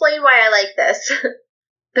want to explain why I like this.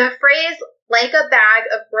 The phrase, like a bag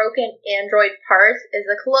of broken android parts, is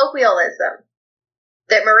a colloquialism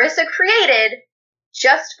that Marissa created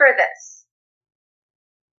just for this.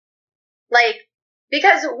 Like,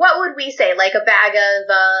 because what would we say? Like a bag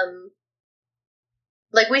of,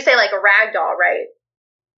 like we say like a rag doll, right?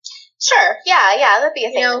 Sure, yeah, that'd be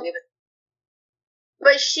a thing that we would.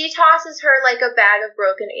 But she tosses her like a bag of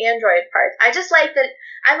broken android parts. I just like that.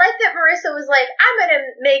 I like that Marissa was like, I'm going to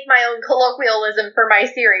make my own colloquialism for my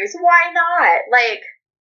series. Why not? Like,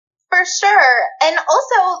 for sure. And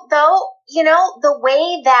also, though, the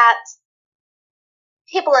way that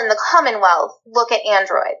people in the Commonwealth look at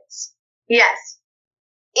androids. Yes.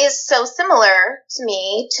 Is so similar to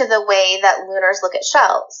me to the way that Lunars look at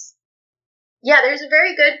shells. Yeah, there's a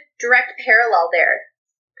very good direct parallel there.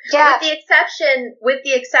 Yeah. With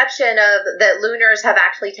the exception of that Lunars have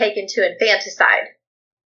actually taken to infanticide.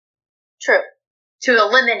 True. To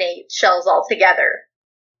eliminate shells altogether.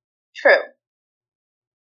 True.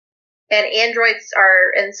 And androids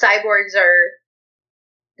and cyborgs are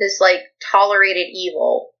this, like, tolerated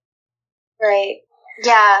evil. Right.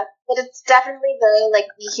 Yeah, but it's definitely very, like,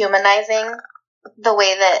 dehumanizing the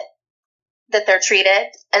way that they're treated.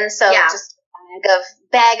 And so just a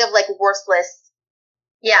bag of like, worthless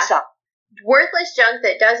junk. Worthless junk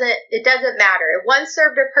that doesn't matter. It once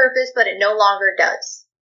served a purpose, but it no longer does.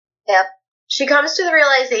 Yep. She comes to the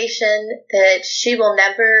realization that she will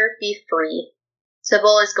never be free.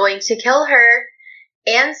 Sybil is going to kill her,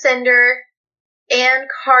 and Cinder, and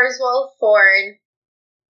Carswell Thorne.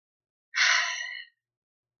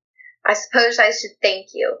 I suppose I should thank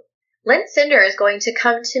you. Lynn Cinder is going to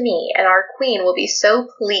come to me, and our queen will be so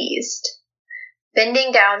pleased.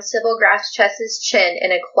 Bending down, Sybil grasps Chess's chin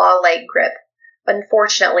in a claw-like grip.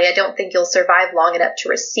 Unfortunately, I don't think you'll survive long enough to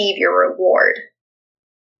receive your reward.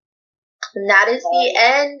 And that is the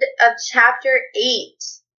end of Chapter 8.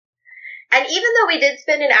 And even though we did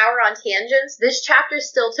spend an hour on tangents, this chapter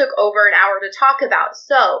still took over an hour to talk about.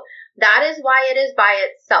 So, that is why it is by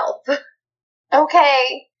itself.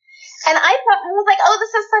 Okay. And I was like, oh,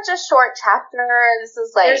 this is such a short chapter. This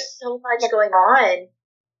is like... There's so much going on.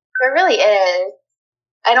 There really is.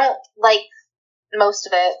 I don't like most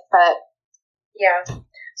of it, but... Yeah.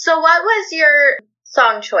 So what was your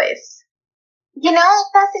song choice?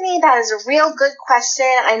 Bethany, that is a real good question.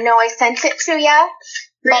 I know I sent it to you.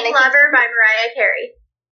 Dream Lover by Mariah Carey.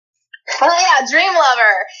 Oh, yeah, Dream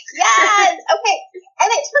Lover. Yes! Okay. And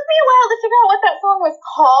it took me a while to figure out what that song was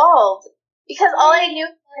called. Because all I knew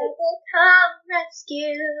was, come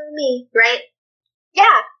rescue me. Right?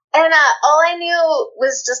 Yeah. And all I knew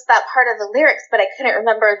was just that part of the lyrics, but I couldn't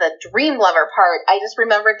remember the dream lover part. I just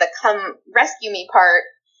remembered the come rescue me part.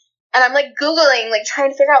 And I'm like Googling, like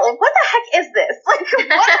trying to figure out, like, what the heck is this? Like,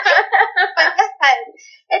 what?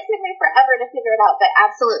 It took me forever to figure it out, but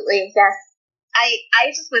absolutely, yes.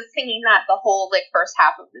 I just was singing that the whole, like, first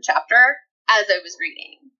half of the chapter as I was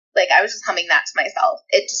reading. Like, I was just humming that to myself.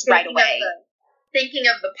 It just right away. Thinking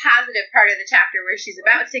of the positive part of the chapter where she's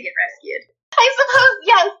about to get rescued. I suppose,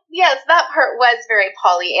 yes, that part was very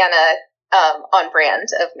Pollyanna on brand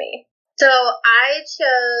of me. So I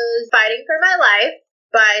chose Fighting for My Life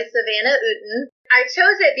by Savannah Uten. I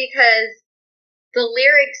chose it because the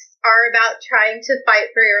lyrics are about trying to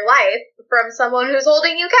fight for your life from someone who's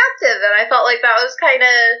holding you captive, and I felt like that was kind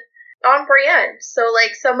of on brand. So,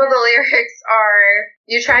 like, some of the lyrics are,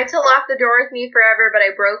 you tried to lock the door with me forever, but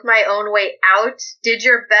I broke my own way out. Did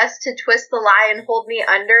your best to twist the lie and hold me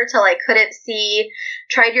under till I couldn't see.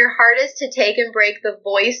 Tried your hardest to take and break the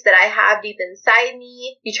voice that I have deep inside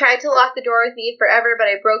me. You tried to lock the door with me forever, but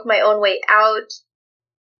I broke my own way out.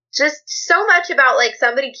 Just so much about, like,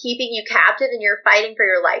 somebody keeping you captive and you're fighting for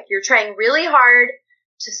your life. You're trying really hard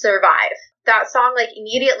to survive. That song, like,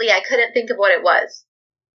 immediately I couldn't think of what it was.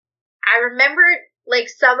 I remembered, like,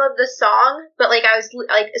 some of the song, but, like, I was,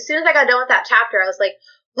 like, as soon as I got done with that chapter, I was like,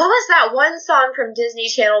 what was that one song from Disney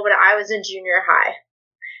Channel when I was in junior high?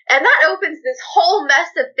 And that opens this whole mess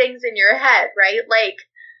of things in your head, right? Like,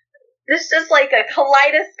 this is like a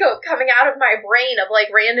kaleidoscope coming out of my brain of, like,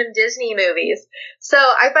 random Disney movies. So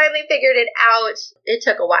I finally figured it out. It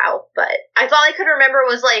took a while, but all I could remember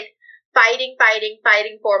was, like, fighting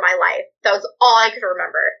for my life. That was all I could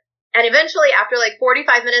remember. And eventually, after, like,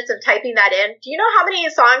 45 minutes of typing that in, do you know how many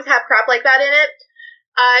songs have crap like that in it?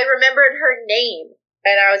 I remembered her name,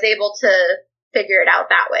 and I was able to figure it out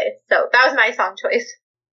that way. So that was my song choice.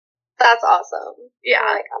 That's awesome. Yeah.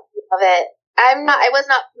 Oh my God, I love it. I was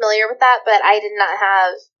not familiar with that, but I did not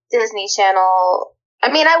have Disney Channel.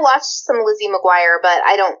 I mean, I watched some Lizzie McGuire, but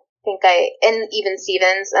I don't think and even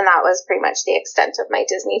Stevens, and that was pretty much the extent of my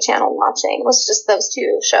Disney Channel watching, was just those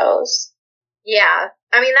two shows. Yeah.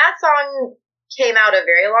 I mean, that song came out a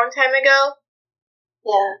very long time ago.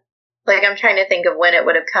 Yeah. Like, I'm trying to think of when it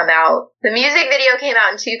would have come out. The music video came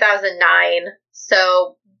out in 2009,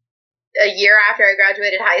 so a year after I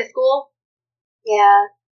graduated high school. Yeah.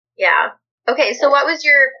 Yeah. Okay, so what was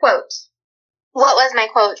your quote? What was my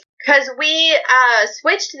quote? Because we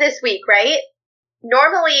switched this week, right?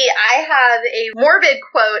 Normally, I have a morbid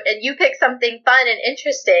quote, and you pick something fun and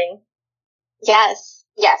interesting. Yes.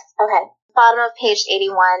 Okay. Bottom of page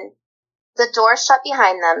 81. The door shut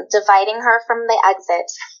behind them, dividing her from the exit,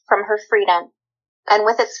 from her freedom. And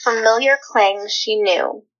with its familiar clang, she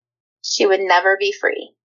knew she would never be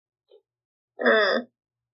free.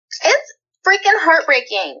 It's freaking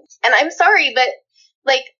heartbreaking. And I'm sorry, but,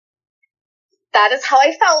 like, that is how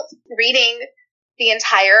I felt reading the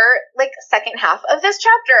entire, like, second half of this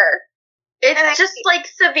chapter. It's just, like,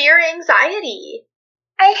 severe anxiety.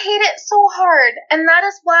 I hate it so hard. And that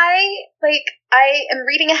is why, like, I am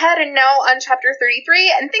reading ahead and now on chapter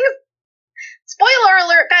 33, and things, spoiler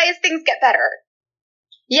alert, guys, things get better.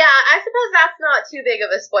 Yeah, I suppose that's not too big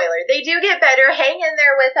of a spoiler. They do get better. Hang in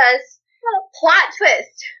there with us. Plot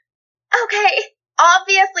twist. Okay.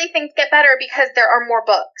 Obviously things get better because there are more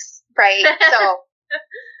books, right? So,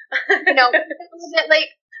 you know, like,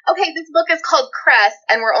 okay, this book is called Cress,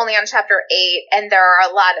 and we're only on chapter 8, and there are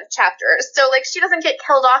a lot of chapters. So, like, she doesn't get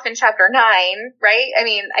killed off in chapter 9, right? I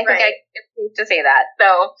mean, I think it's safe to say that.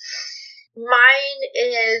 So, mine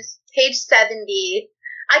is page 70.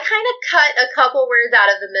 I kind of cut a couple words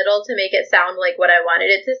out of the middle to make it sound like what I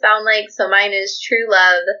wanted it to sound like. So mine is true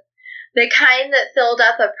love, the kind that filled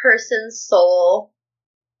up a person's soul.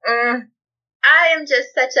 I am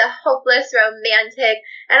just such a hopeless romantic,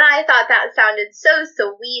 and I thought that sounded so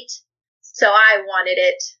sweet, so I wanted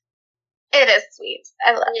it. It is sweet.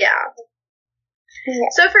 I love it. Yeah.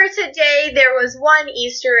 So for today, there was one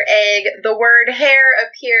Easter egg. The word hair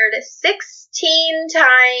appeared 16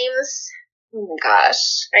 times. Oh my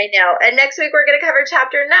gosh. I know. And next week, we're going to cover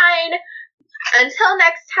chapter 9. Until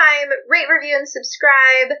next time, rate, review, and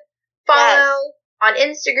subscribe. Follow on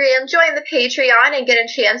Instagram, join the Patreon, and get a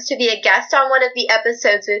chance to be a guest on one of the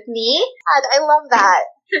episodes with me. God, I love that.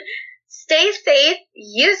 Stay safe,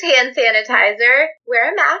 use hand sanitizer,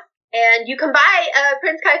 wear a mask, and you can buy a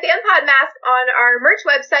Prince Kai Fan Pod mask on our merch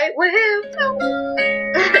website. Woohoo!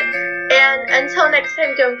 And until next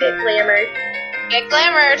time, don't get glamored. Get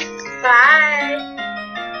glamored. Bye.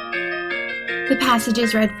 The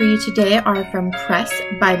passages read for you today are from Cress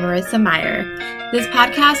by Marissa Meyer. This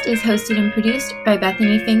podcast is hosted and produced by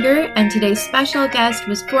Bethany Finger, and today's special guest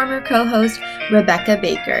was former co-host Rebecca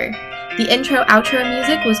Baker. The intro-outro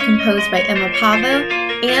music was composed by Emma Pavo,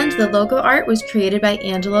 and the logo art was created by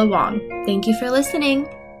Angela Wong. Thank you for listening.